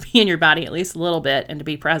requires you to be in your body at least a little bit and to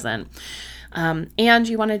be present. And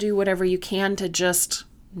you want to do whatever you can to just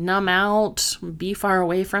numb out, be far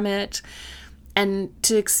away from it, and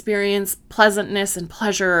to experience pleasantness and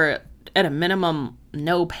pleasure at a minimum,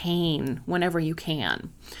 no pain whenever you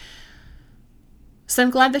can. So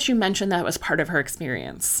I'm glad that you mentioned that was part of her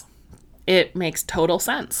experience. It makes total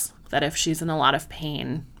sense that if she's in a lot of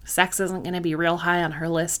pain, sex isn't going to be real high on her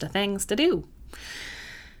list of things to do.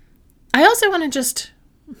 I also want to just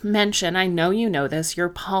mention, I know you know this, you're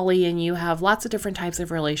poly and you have lots of different types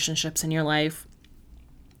of relationships in your life.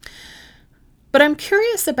 But I'm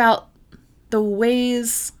curious about the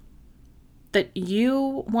ways that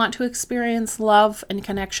you want to experience love and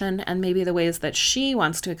connection and maybe the ways that she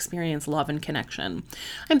wants to experience love and connection.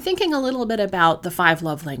 I'm thinking a little bit about the 5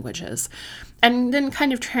 love languages and then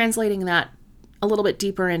kind of translating that a little bit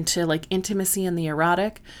deeper into like intimacy and the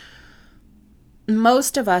erotic.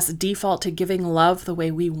 most of us default to giving love the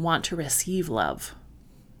way we want to receive love.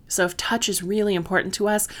 So if touch is really important to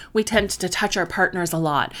us, we tend to touch our partners a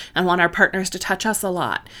lot and want our partners to touch us a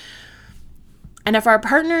lot. And if our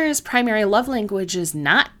partner's primary love language is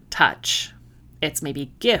not touch, it's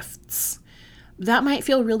maybe gifts, that might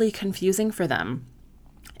feel really confusing for them.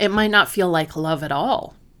 It might not feel like love at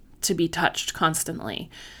all to be touched constantly.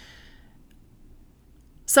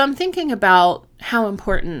 So I'm thinking about how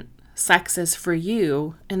important sex is for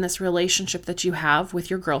you in this relationship that you have with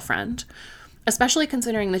your girlfriend, especially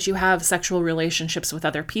considering that you have sexual relationships with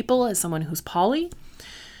other people as someone who's poly.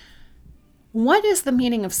 What is the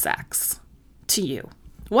meaning of sex to you?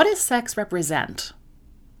 What does sex represent?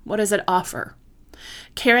 What does it offer?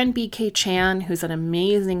 Karen B.K. Chan, who's an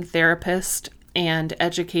amazing therapist and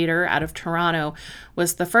educator out of Toronto,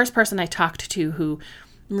 was the first person I talked to who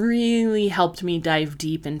really helped me dive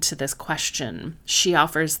deep into this question. She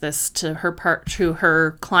offers this to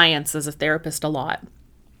her clients as a therapist a lot,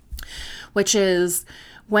 which is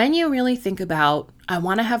when you really think about, I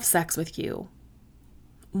want to have sex with you,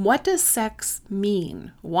 what does sex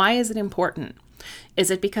mean? Why is it important? Is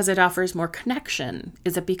it because it offers more connection?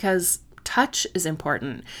 Is it because touch is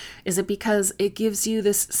important? Is it because it gives you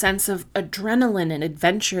this sense of adrenaline and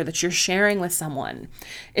adventure that you're sharing with someone?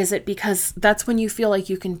 Is it because that's when you feel like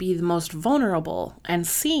you can be the most vulnerable and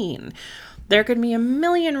seen? There could be a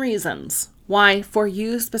million reasons why, for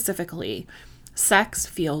you specifically, sex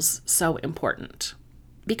feels so important.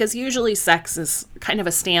 Because usually sex is kind of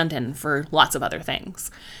a stand-in for lots of other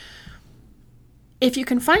things. If you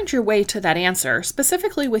can find your way to that answer,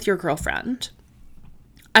 specifically with your girlfriend,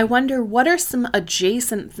 I wonder what are some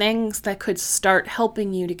adjacent things that could start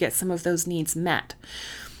helping you to get some of those needs met.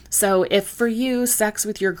 So if for you, sex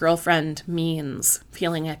with your girlfriend means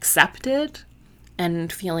feeling accepted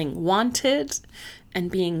and feeling wanted and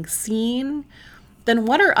being seen, then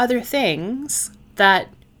what are other things that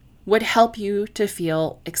would help you to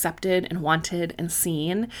feel accepted and wanted and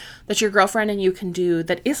seen that your girlfriend and you can do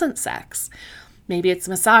that isn't sex? Maybe it's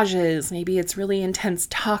massages, maybe it's really intense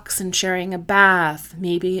talks and sharing a bath,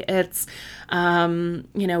 maybe it's,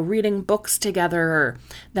 reading books together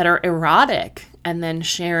that are erotic and then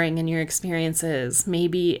sharing in your experiences.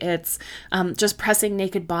 Maybe it's just pressing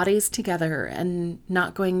naked bodies together and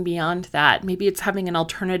not going beyond that. Maybe it's having an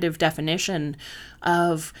alternative definition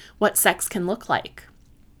of what sex can look like.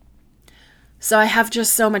 So I have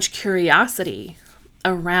just so much curiosity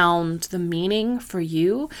around the meaning for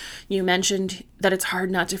you. You mentioned that it's hard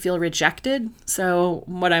not to feel rejected. So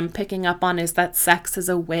what I'm picking up on is that sex is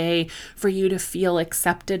a way for you to feel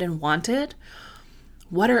accepted and wanted.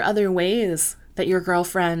 What are other ways that your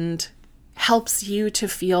girlfriend helps you to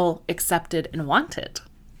feel accepted and wanted?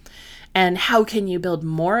 And how can you build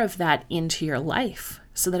more of that into your life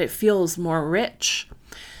so that it feels more rich?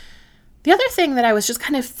 The other thing that I was just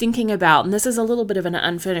kind of thinking about, and this is a little bit of an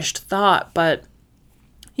unfinished thought, but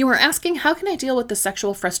you were asking, how can I deal with the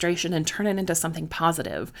sexual frustration and turn it into something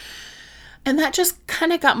positive? And that just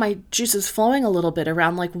kind of got my juices flowing a little bit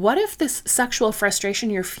around, like, what if this sexual frustration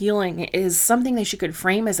you're feeling is something that you could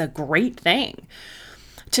frame as a great thing?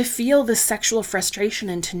 To feel this sexual frustration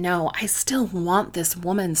and to know, I still want this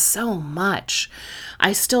woman so much.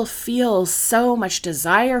 I still feel so much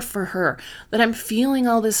desire for her that I'm feeling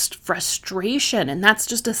all this frustration. And that's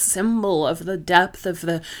just a symbol of the depth of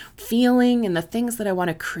the feeling and the things that I want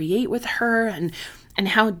to create with her and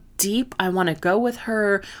how deep I want to go with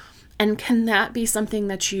her. And can that be something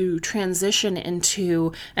that you transition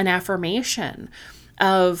into an affirmation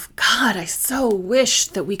of, God, I so wish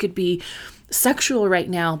that we could be sexual right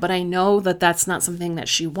now, but I know that that's not something that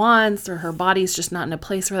she wants, or her body's just not in a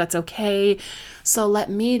place where that's okay. So let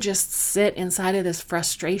me just sit inside of this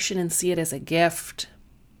frustration and see it as a gift.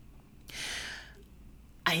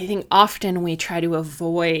 I think often we try to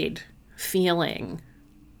avoid feeling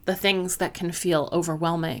the things that can feel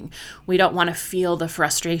overwhelming. We don't want to feel the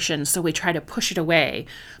frustration, so we try to push it away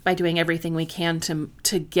by doing everything we can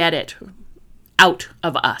to get it out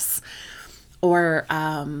of us. Or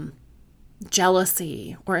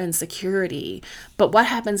jealousy or insecurity. But what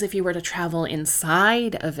happens if you were to travel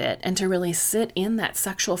inside of it and to really sit in that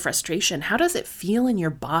sexual frustration? How does it feel in your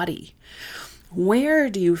body? Where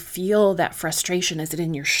do you feel that frustration? Is it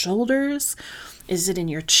in your shoulders? Is it in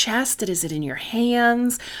your chest? Is it in your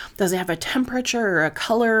hands? Does it have a temperature or a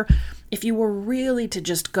color? If you were really to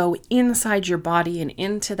just go inside your body and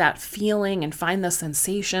into that feeling and find the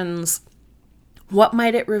sensations, what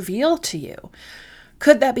might it reveal to you?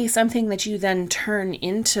 Could that be something that you then turn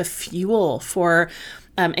into fuel for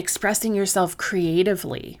expressing yourself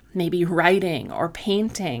creatively, maybe writing or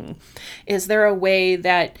painting? Is there a way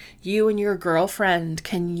that you and your girlfriend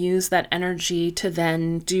can use that energy to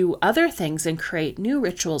then do other things and create new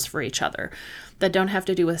rituals for each other that don't have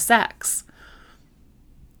to do with sex?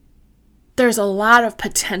 There's a lot of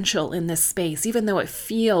potential in this space, even though it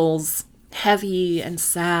feels heavy and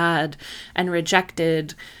sad and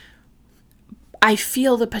rejected. I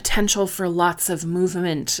feel the potential for lots of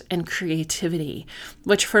movement and creativity,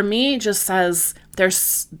 which for me just says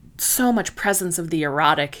there's so much presence of the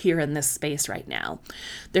erotic here in this space right now.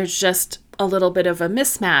 There's just a little bit of a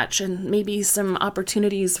mismatch and maybe some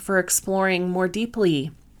opportunities for exploring more deeply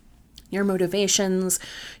your motivations,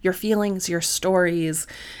 your feelings, your stories,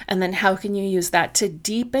 and then how can you use that to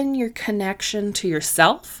deepen your connection to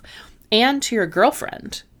yourself and to your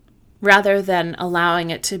girlfriend, rather than allowing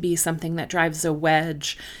it to be something that drives a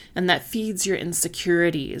wedge and that feeds your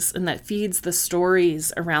insecurities and that feeds the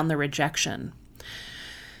stories around the rejection.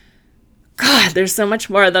 God, there's so much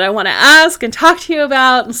more that I want to ask and talk to you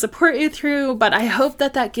about and support you through, but I hope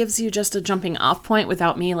that gives you just a jumping off point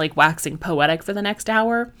without me waxing poetic for the next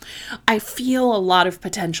hour. I feel a lot of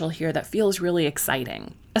potential here that feels really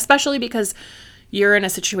exciting, especially because you're in a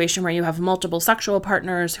situation where you have multiple sexual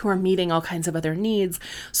partners who are meeting all kinds of other needs.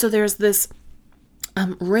 So there's this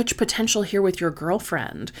rich potential here with your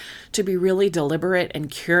girlfriend to be really deliberate and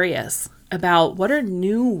curious about what are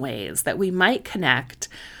new ways that we might connect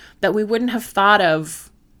that we wouldn't have thought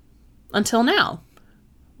of until now.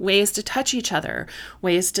 Ways to touch each other,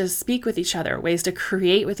 ways to speak with each other, ways to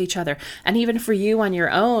create with each other, and even for you on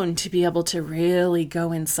your own to be able to really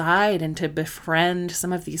go inside and to befriend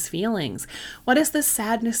some of these feelings. What does this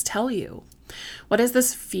sadness tell you? What does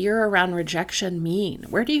this fear around rejection mean?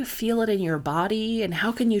 Where do you feel it in your body, and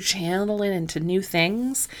how can you channel it into new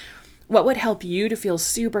things? What would help you to feel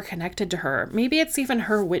super connected to her? Maybe it's even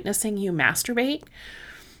her witnessing you masturbate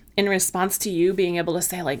in response to you being able to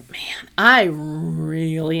say, man, I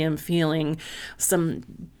really am feeling some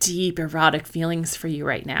deep erotic feelings for you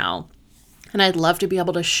right now. And I'd love to be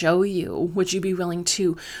able to show you. Would you be willing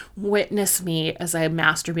to witness me as I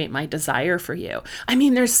masturbate my desire for you? I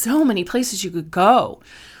mean, there's so many places you could go.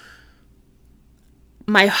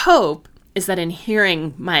 My hope is that in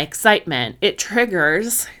hearing my excitement, it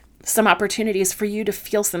triggers some opportunities for you to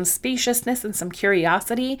feel some spaciousness and some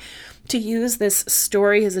curiosity, to use this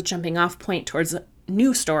story as a jumping off point towards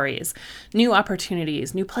new stories, new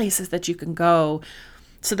opportunities, new places that you can go,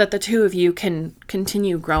 so that the two of you can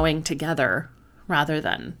continue growing together rather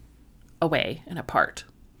than away and apart.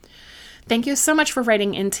 Thank you so much for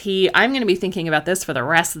writing in, T. I'm going to be thinking about this for the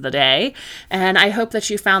rest of the day, and I hope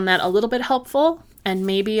that you found that a little bit helpful and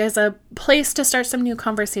maybe as a place to start some new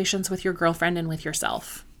conversations with your girlfriend and with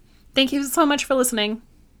yourself. Thank you so much for listening.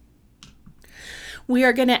 We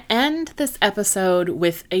are going to end this episode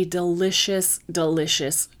with a delicious,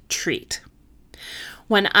 delicious treat.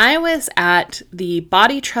 When I was at the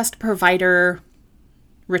Body Trust Provider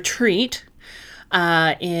retreat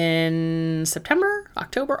in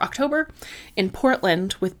October, in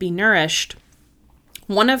Portland with Be Nourished,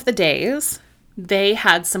 one of the days they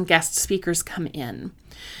had some guest speakers come in.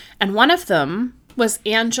 And one of them was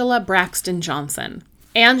Angela Braxton Johnson.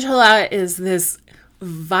 Angela is this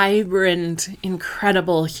vibrant,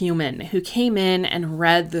 incredible human who came in and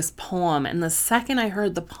read this poem. And the second I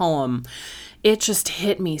heard the poem, it just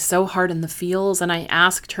hit me so hard in the feels. And I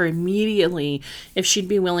asked her immediately if she'd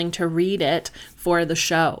be willing to read it for the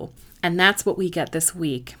show. And that's what we get this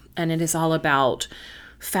week. And it is all about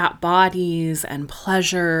fat bodies and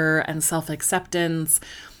pleasure and self-acceptance.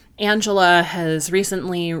 Angela has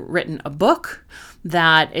recently written a book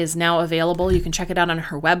that is now available. You can check it out on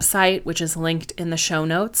her website, which is linked in the show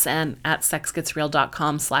notes and at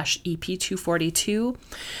sexgetsreal.com/EP242.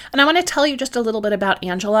 And I want to tell you just a little bit about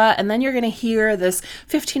Angela, and then you're going to hear this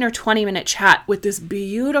 15 or 20 minute chat with this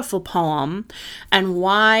beautiful poem and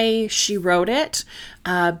why she wrote it,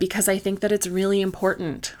 because I think that it's really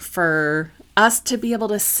important for us to be able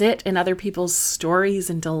to sit in other people's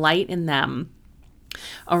stories and delight in them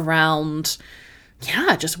around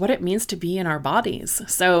just what it means to be in our bodies.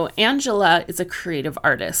 So Angela is a creative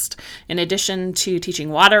artist. In addition to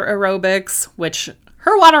teaching water aerobics, which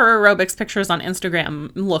her water aerobics pictures on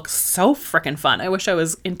Instagram look so freaking fun. I wish I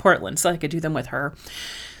was in Portland so I could do them with her.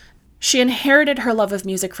 She inherited her love of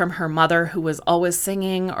music from her mother, who was always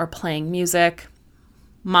singing or playing music.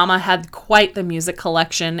 Mama had quite the music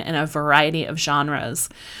collection in a variety of genres.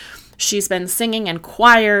 She's been singing in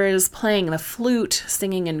choirs, playing the flute,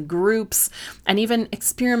 singing in groups, and even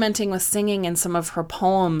experimenting with singing in some of her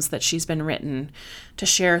poems that she's been written to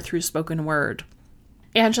share through spoken word.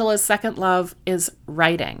 Angela's second love is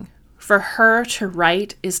writing. For her, to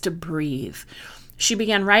write is to breathe. She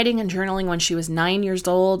began writing and journaling when she was 9 years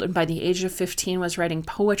old, and by the age of 15 was writing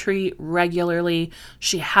poetry regularly.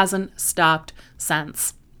 She hasn't stopped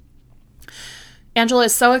since. Angela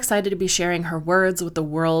is so excited to be sharing her words with the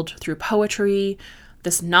world through poetry,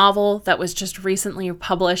 this novel that was just recently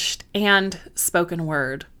published, and spoken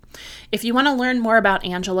word. If you want to learn more about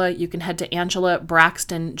Angela, you can head to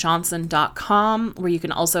angelabraxtonjohnson.com, where you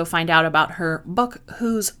can also find out about her book,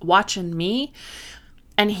 Who's Watchin' Me?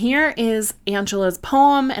 And here is Angela's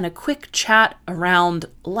poem and a quick chat around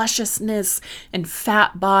lusciousness and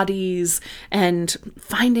fat bodies and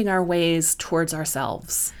finding our ways towards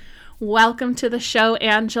ourselves. Welcome to the show,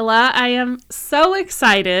 Angela. I am so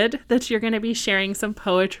excited that you're going to be sharing some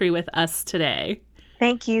poetry with us today.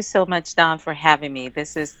 Thank you so much, Dawn, for having me.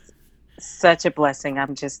 This is such a blessing.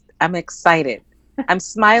 I'm excited. I'm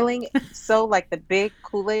smiling so like the big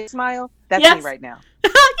Kool-Aid smile. That's me right now.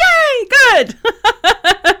 Yay, good.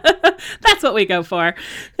 That's what we go for.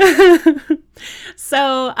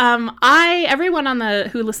 So, everyone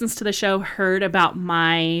who listens to the show heard about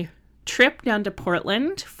my trip down to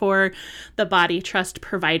Portland for the Body Trust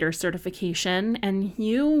Provider Certification, and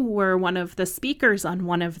you were one of the speakers on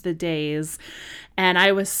one of the days, and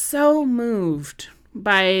I was so moved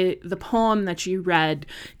by the poem that you read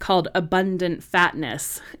called Abundant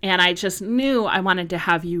Fatness, and I just knew I wanted to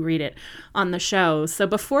have you read it on the show. So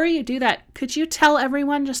before you do that, could you tell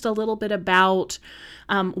everyone just a little bit about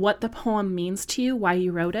what the poem means to you, why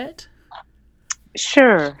you wrote it?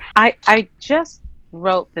 Sure. I just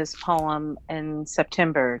wrote this poem in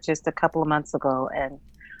September, just a couple of months ago, and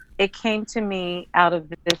it came to me out of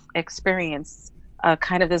this experience,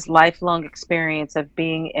 kind of this lifelong experience of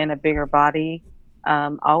being in a bigger body.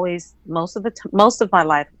 Always, most of my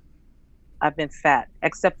life, I've been fat,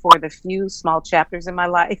 except for the few small chapters in my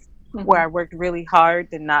life where I worked really hard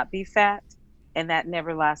to not be fat, and that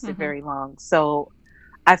never lasted very long. So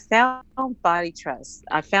I found Body Trust.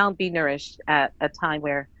 I found Be Nourished at a time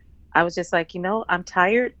where I was just like, I'm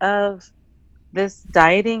tired of this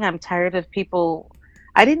dieting. I'm tired of people.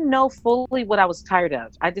 I didn't know fully what I was tired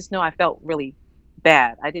of. I just know I felt really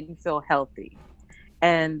bad. I didn't feel healthy.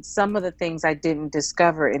 And some of the things I didn't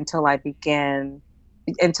discover until I began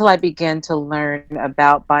to learn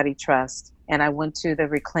about Body Trust. And I went to the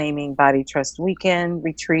Reclaiming Body Trust weekend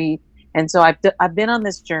retreat. And so I've been on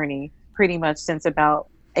this journey pretty much since about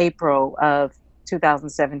April of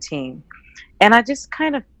 2017. And I just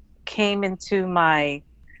kind of came into my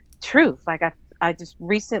truth. Like I just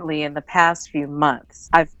recently, in the past few months,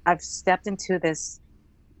 I've stepped into this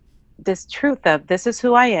truth of, this is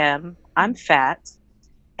who I am. I'm fat,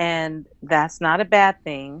 and that's not a bad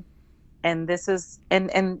thing. And this is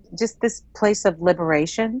and just this place of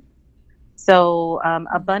liberation. So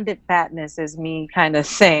abundant fatness is me kind of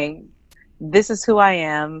saying, this is who I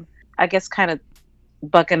am. I guess kind of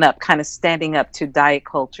bucking up, kind of standing up to diet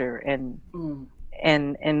culture and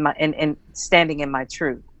standing in my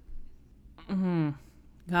truth.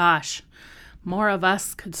 Gosh, more of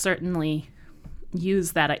us could certainly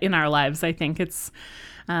use that in our lives. I think it's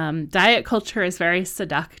diet culture is very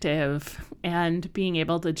seductive, and being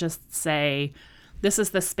able to just say, this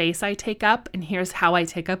is the space I take up, and here's how I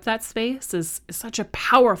take up that space is such a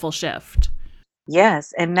powerful shift.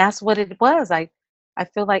 Yes, and that's what it was. I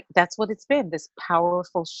feel like that's what it's been, this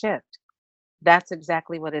powerful shift. That's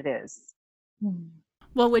exactly what it is.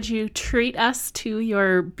 Well, would you treat us to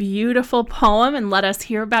your beautiful poem and let us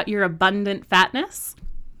hear about your abundant fatness?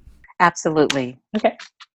 Absolutely. Okay.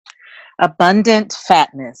 Abundant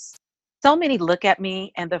fatness. So many look at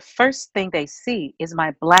me, and the first thing they see is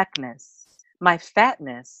my blackness, my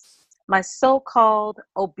fatness, my so-called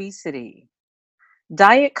obesity.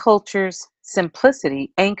 Diet culture's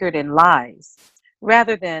simplicity anchored in lies,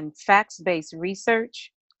 rather than facts-based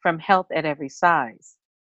research from health at every size.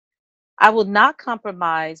 I will not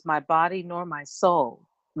compromise my body nor my soul.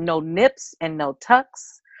 No nips and no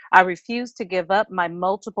tucks. I refuse to give up my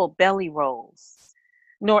multiple belly rolls,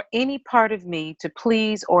 nor any part of me to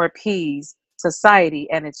please or appease society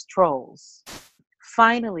and its trolls.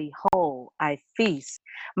 Finally, whole, I feast.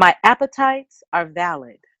 My appetites are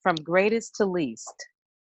valid, from greatest to least.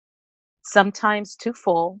 Sometimes too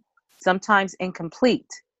full, sometimes incomplete.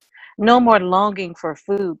 No more longing for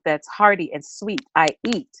food that's hearty and sweet. I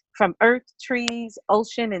eat from earth, trees,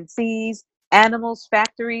 ocean and seas, animals,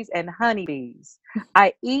 factories, and honeybees.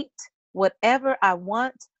 I eat whatever I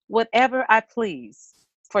want, whatever I please,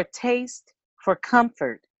 for taste, for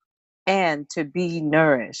comfort, and to be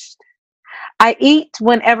nourished. I eat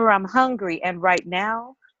whenever I'm hungry, and right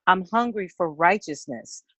now I'm hungry for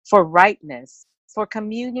righteousness, for rightness, for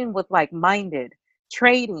communion with like-minded,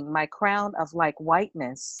 trading my crown of like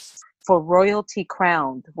whiteness for royalty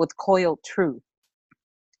crowned with coiled truth,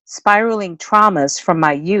 spiraling traumas from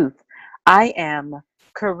my youth. I am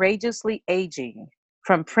courageously aging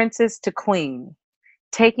from princess to queen,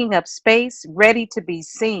 taking up space, ready to be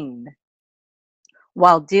seen,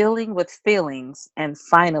 while dealing with feelings and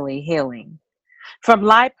finally healing. From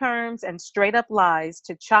lie perms and straight up lies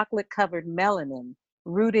to chocolate covered melanin,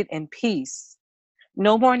 rooted in peace.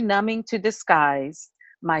 No more numbing to disguise,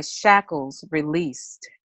 my shackles released.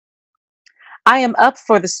 I am up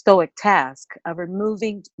for the stoic task of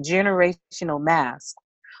removing generational masks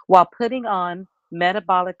while putting on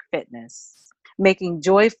metabolic fitness, making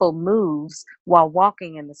joyful moves while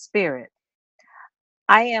walking in the spirit.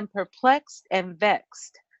 I am perplexed and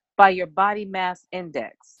vexed by your body mass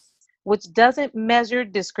index, which doesn't measure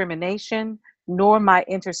discrimination nor my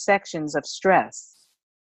intersections of stress.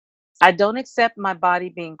 I don't accept my body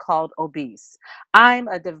being called obese. I'm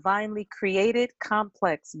a divinely created,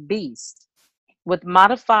 complex beast with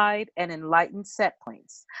modified and enlightened set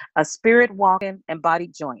points, a spirit walking and body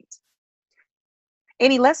joint.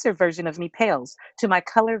 Any lesser version of me pales to my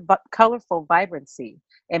colorful vibrancy,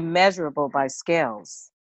 immeasurable by scales.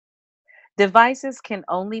 Devices can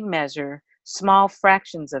only measure small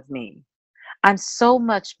fractions of me. I'm so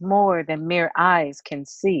much more than mere eyes can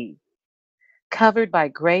see. Covered by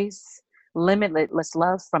grace, limitless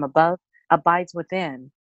love from above abides within.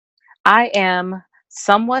 I am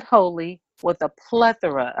somewhat holy with a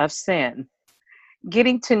plethora of sin.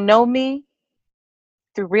 Getting to know me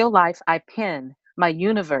through real life, I pen my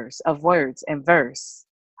universe of words and verse.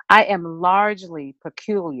 I am largely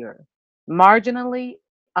peculiar, marginally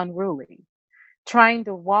unruly, trying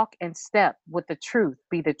to walk in step with the truth,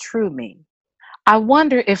 be the true me. I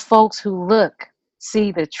wonder if folks who look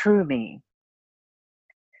see the true me.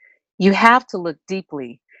 You have to look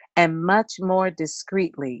deeply and much more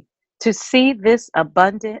discreetly to see this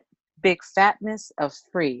abundant big fatness of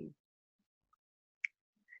free.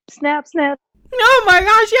 Snap, snap. Oh my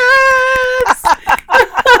gosh,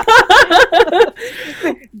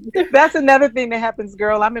 yes! That's another thing that happens,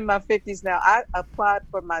 girl. I'm in my 50s now. I applied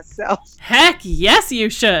for myself. Heck yes, you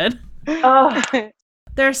should. Oh.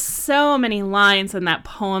 There's so many lines in that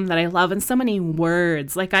poem that I love, and so many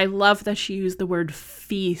words. Like, I love that she used the word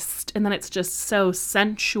feast, and then it's just so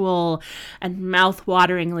sensual and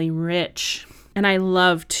mouth-wateringly rich. And I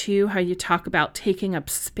love, too, how you talk about taking up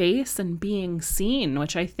space and being seen,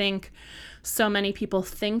 which I think so many people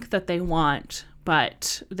think that they want,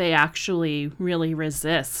 but they actually really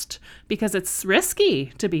resist because it's risky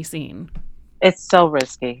to be seen. It's so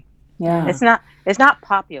risky. Yeah. It's not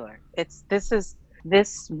popular.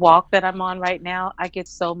 This walk that I'm on right now, I get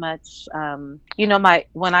so much when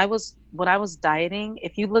I was dieting,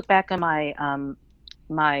 if you look back on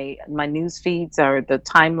my news feeds or the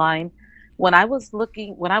timeline, when I was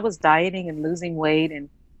dieting and losing weight, and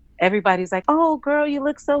everybody's like, "Oh girl, you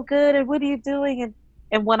look so good," and "What are you doing?"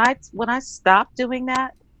 And when I stopped doing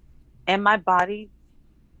that and my body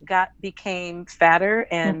became fatter,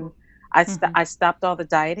 and I stopped all the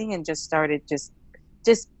dieting and just started just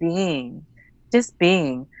being. Just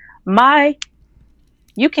being.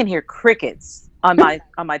 You can hear crickets on my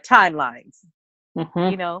timelines,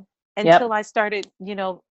 until I started,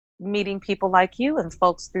 meeting people like you and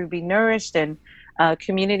folks through Be Nourished and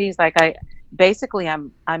communities. Like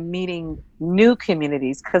I'm meeting new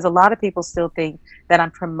communities, because a lot of people still think that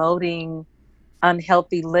I'm promoting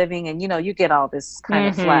unhealthy living, and you get all this kind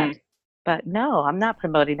of flack. But no, I'm not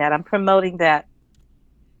promoting that. I'm promoting that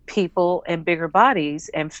people in bigger bodies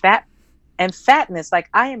and fatness. Like,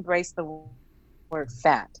 I embrace the word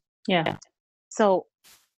fat. Yeah. So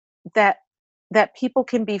that people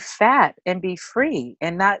can be fat and be free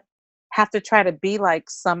and not have to try to be like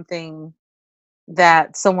something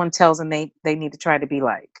that someone tells them they need to try to be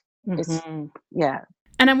like. Yeah.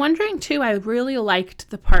 And I'm wondering, too, I really liked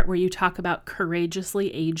the part where you talk about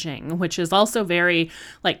courageously aging, which is also very,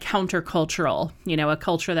 like, countercultural, a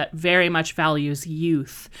culture that very much values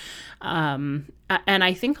youth. And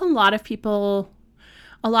I think a lot of people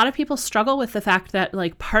struggle with the fact that,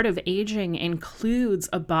 like, part of aging includes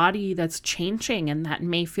a body that's changing and that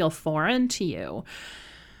may feel foreign to you.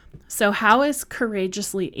 So how is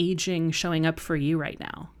courageously aging showing up for you right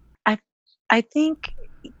now? I think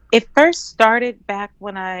it first started back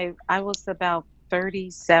when I was about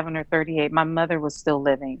 37 or 38. My mother was still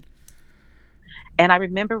living. And I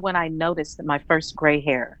remember when I noticed my first gray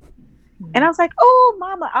hair. And I was like, "Oh,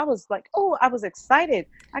 mama." I was excited.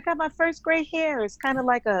 I got my first gray hair. It's kind of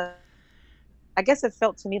like I guess it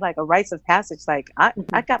felt to me like a rites of passage. Like,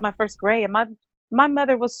 I got my first gray, and my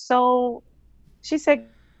mother was so She said,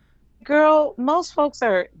 girl, most folks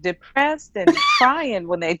are depressed and crying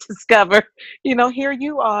when they discover, here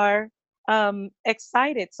you are,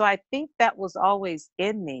 excited. So I think that was always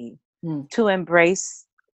in me Mm. to embrace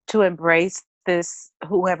this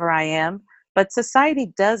whoever I am. But society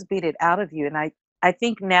does beat it out of you. And I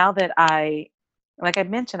think now that like I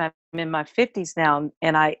mentioned, I'm in my 50s now,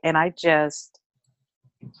 and I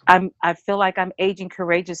feel like I'm aging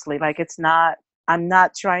courageously. Like I'm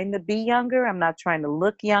not trying to be younger. I'm not trying to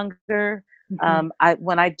look younger. Mhm.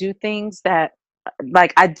 When I do things that,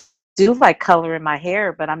 like, I do like color in my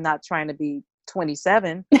hair, but I'm not trying to be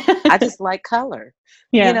 27. I just like color.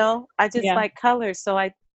 Yeah. I just Yeah. like color. So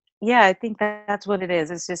yeah, I think that's what it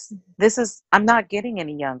is. It's just, I'm not getting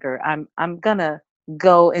any younger. I'm gonna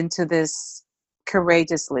go into this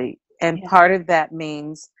courageously. And Yeah. part of that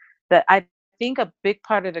means that I think a big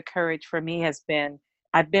part of the courage for me has been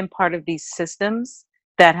I've been part of these systems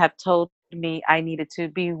that have told me I needed to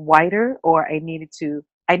be whiter, or I needed to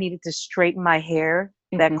straighten my hair.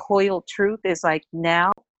 That Mhm. coiled truth is like,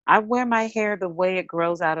 now I wear my hair the way it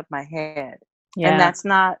grows out of my head. And Yeah. that's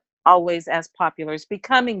not always as popular. It's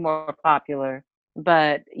becoming more popular.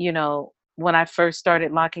 But, when I first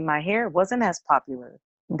started locking my hair, it wasn't as popular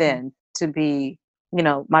Mhm. then to be,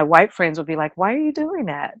 my white friends would be like, why are you doing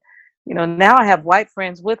that? Now I have white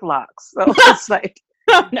friends with locks. So it's like,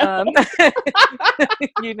 Oh, no. um,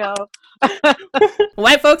 you know,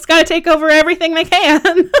 White folks got to take over everything they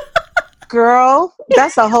can. girl,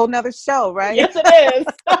 that's a whole nother show, right? Yes, it is.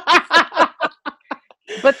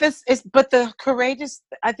 But the courageous,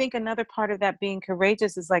 I think another part of that being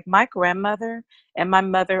courageous is like my grandmother and my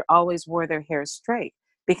mother always wore their hair straight,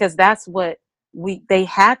 because that's what they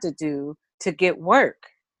had to do to get work.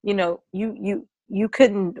 You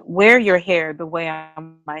couldn't wear your hair the way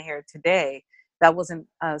I'm my hair today. That wasn't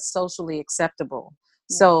socially acceptable.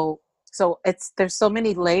 Yeah. So there's so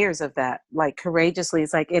many layers of that. Like courageously,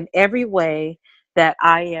 it's like in every way that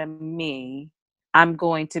I am me, I'm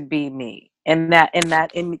going to be me. And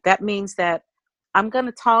that means that I'm going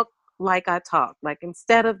to talk like I talk. Like,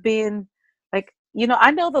 instead of being like, I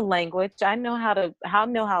know the language. I know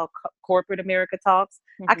how corporate America talks.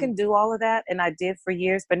 I Mhm. can do all of that, and I did for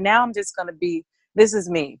years, but now I'm just going to be, this is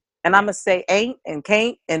me. And I'm Yeah. going to say ain't and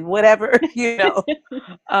can't and whatever,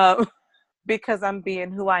 um, because I'm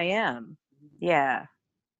being who I am. Yeah.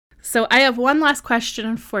 So I have one last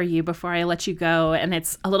question for you before I let you go, and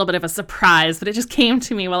it's a little bit of a surprise, but it just came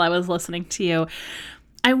to me while I was listening to you.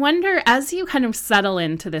 I wonder, as you kind of settle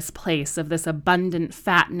into this place of this abundant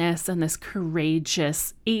fatness and this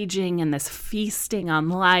courageous aging and this feasting on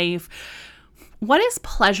life, what does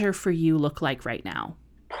pleasure for you look like right now?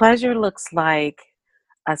 Pleasure looks like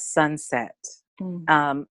a sunset, Mm.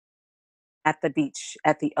 um, at the beach,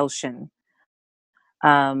 at the ocean,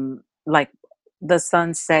 like the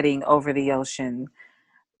sun setting over the ocean.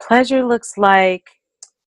 Pleasure looks like,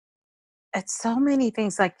 it's so many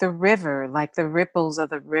things, like the river, like the ripples of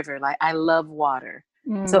the river. Like, I love water.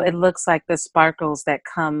 So Mm. it looks like the sparkles that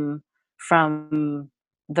come from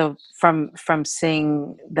from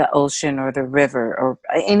seeing the ocean or the river or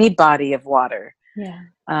any body of water. Yeah.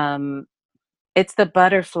 Um, it's the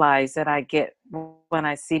butterflies that I get when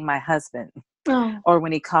I see my husband, Oh. or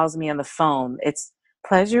when he calls me on the phone. It's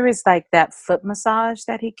Pleasure is like that foot massage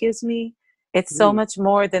that he gives me. It's so Ooh. much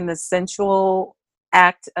more than the sensual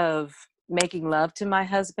act of making love to my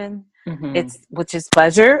husband. Mm-hmm. It's Which is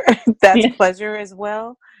pleasure. That's Yeah. pleasure as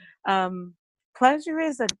well. Um, Pleasure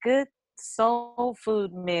is a good soul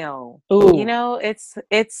food meal. Ooh.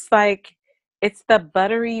 It's like, it's the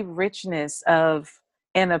buttery richness of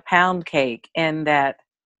in a pound cake, and that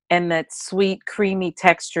sweet creamy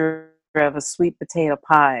texture of a sweet potato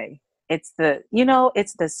pie. It's the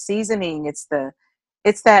seasoning, it's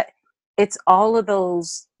that it's all of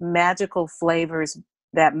those magical flavors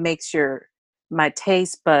that makes my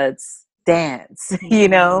taste buds dance.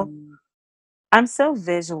 Mm. I'm so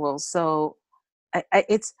visual. So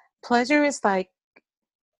it's pleasure is like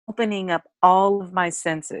opening up all of my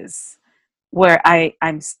senses, where I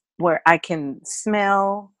can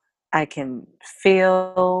smell, I can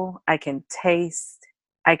feel, I can taste,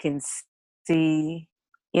 I can see,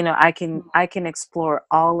 I can explore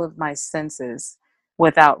all of my senses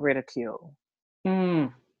without ridicule.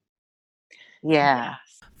 Mm. Yeah. Yes.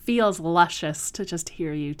 Feels luscious to just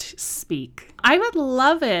hear you speak. I would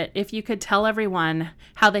love it if you could tell everyone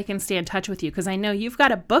how they can stay in touch with you, because I know you've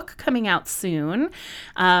got a book coming out soon.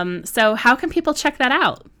 So, how can people check that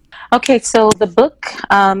out? Okay, so the book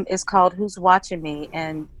is called Who's Watching Me?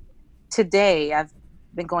 And today I've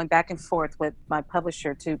been going back and forth with my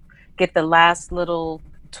publisher to get the last little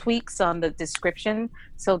tweaks on the description.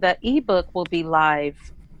 So that ebook will be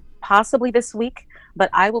live possibly this week, but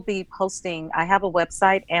I will be posting. I have a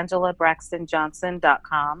website,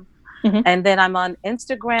 angelabraxtonjohnson.com. Mm-hmm. And then I'm on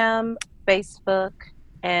Instagram, Facebook,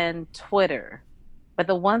 and Twitter. But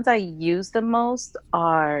the ones I use the most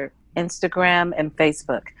are Instagram and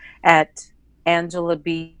Facebook at Angela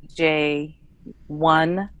BJ1,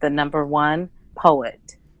 the number 1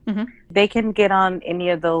 poet. Mm-hmm. They can get on any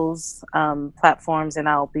of those platforms, and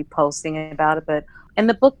I'll be posting about it. And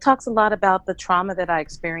the book talks a lot about the trauma that I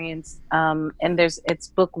experienced. And it's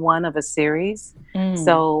book 1 of a series.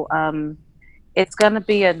 So it's going to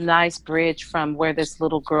be a nice bridge from where this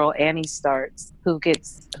little girl Annie starts,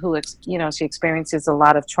 she experiences a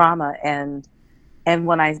lot of trauma. And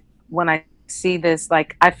when I see this,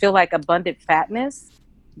 like, I feel like abundant fatness,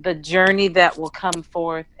 the journey that will come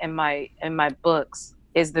forth in my books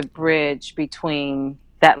is the bridge between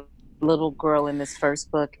that little girl in this first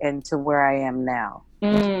book and to where I am now.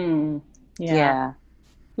 Yeah.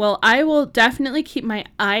 Well, I will definitely keep my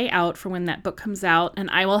eye out for when that book comes out, and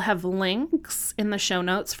I will have links in the show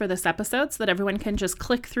notes for this episode so that everyone can just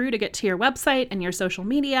click through to get to your website and your social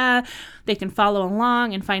media. They can follow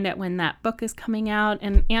along and find out when that book is coming out.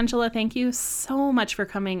 And Angela, thank you so much for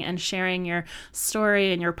coming and sharing your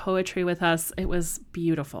story and your poetry with us. It was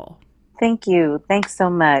beautiful. Thank you. Thanks so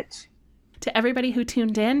much. To everybody who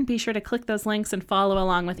tuned in, be sure to click those links and follow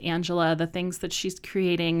along with Angela, the things that she's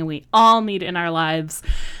creating we all need in our lives.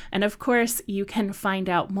 And of course, you can find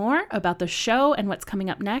out more about the show and what's coming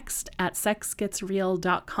up next at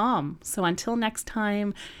sexgetsreal.com. So until next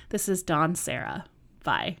time, this is Dawn Sarah.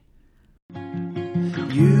 Bye.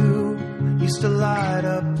 You used to light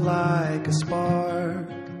up like a spark.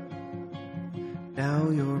 Now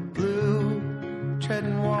you're blue,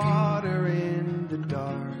 treading water in the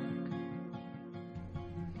dark.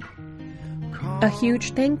 A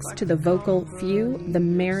huge thanks to the Vocal Few, the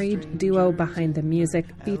married duo behind the music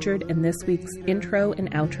featured in this week's intro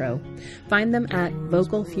and outro. Find them at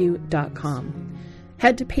vocalfew.com.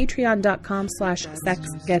 Head to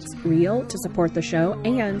patreon.com/sexgetsreal to support the show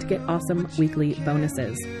and get awesome weekly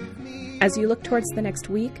bonuses. As you look towards the next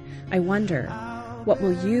week, I wonder, what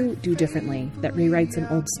will you do differently that rewrites an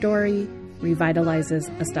old story, revitalizes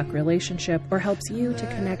a stuck relationship, or helps you to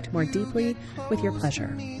connect more deeply with your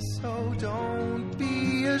pleasure? So don't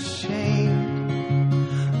be ashamed.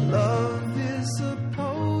 Love is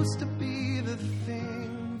supposed to be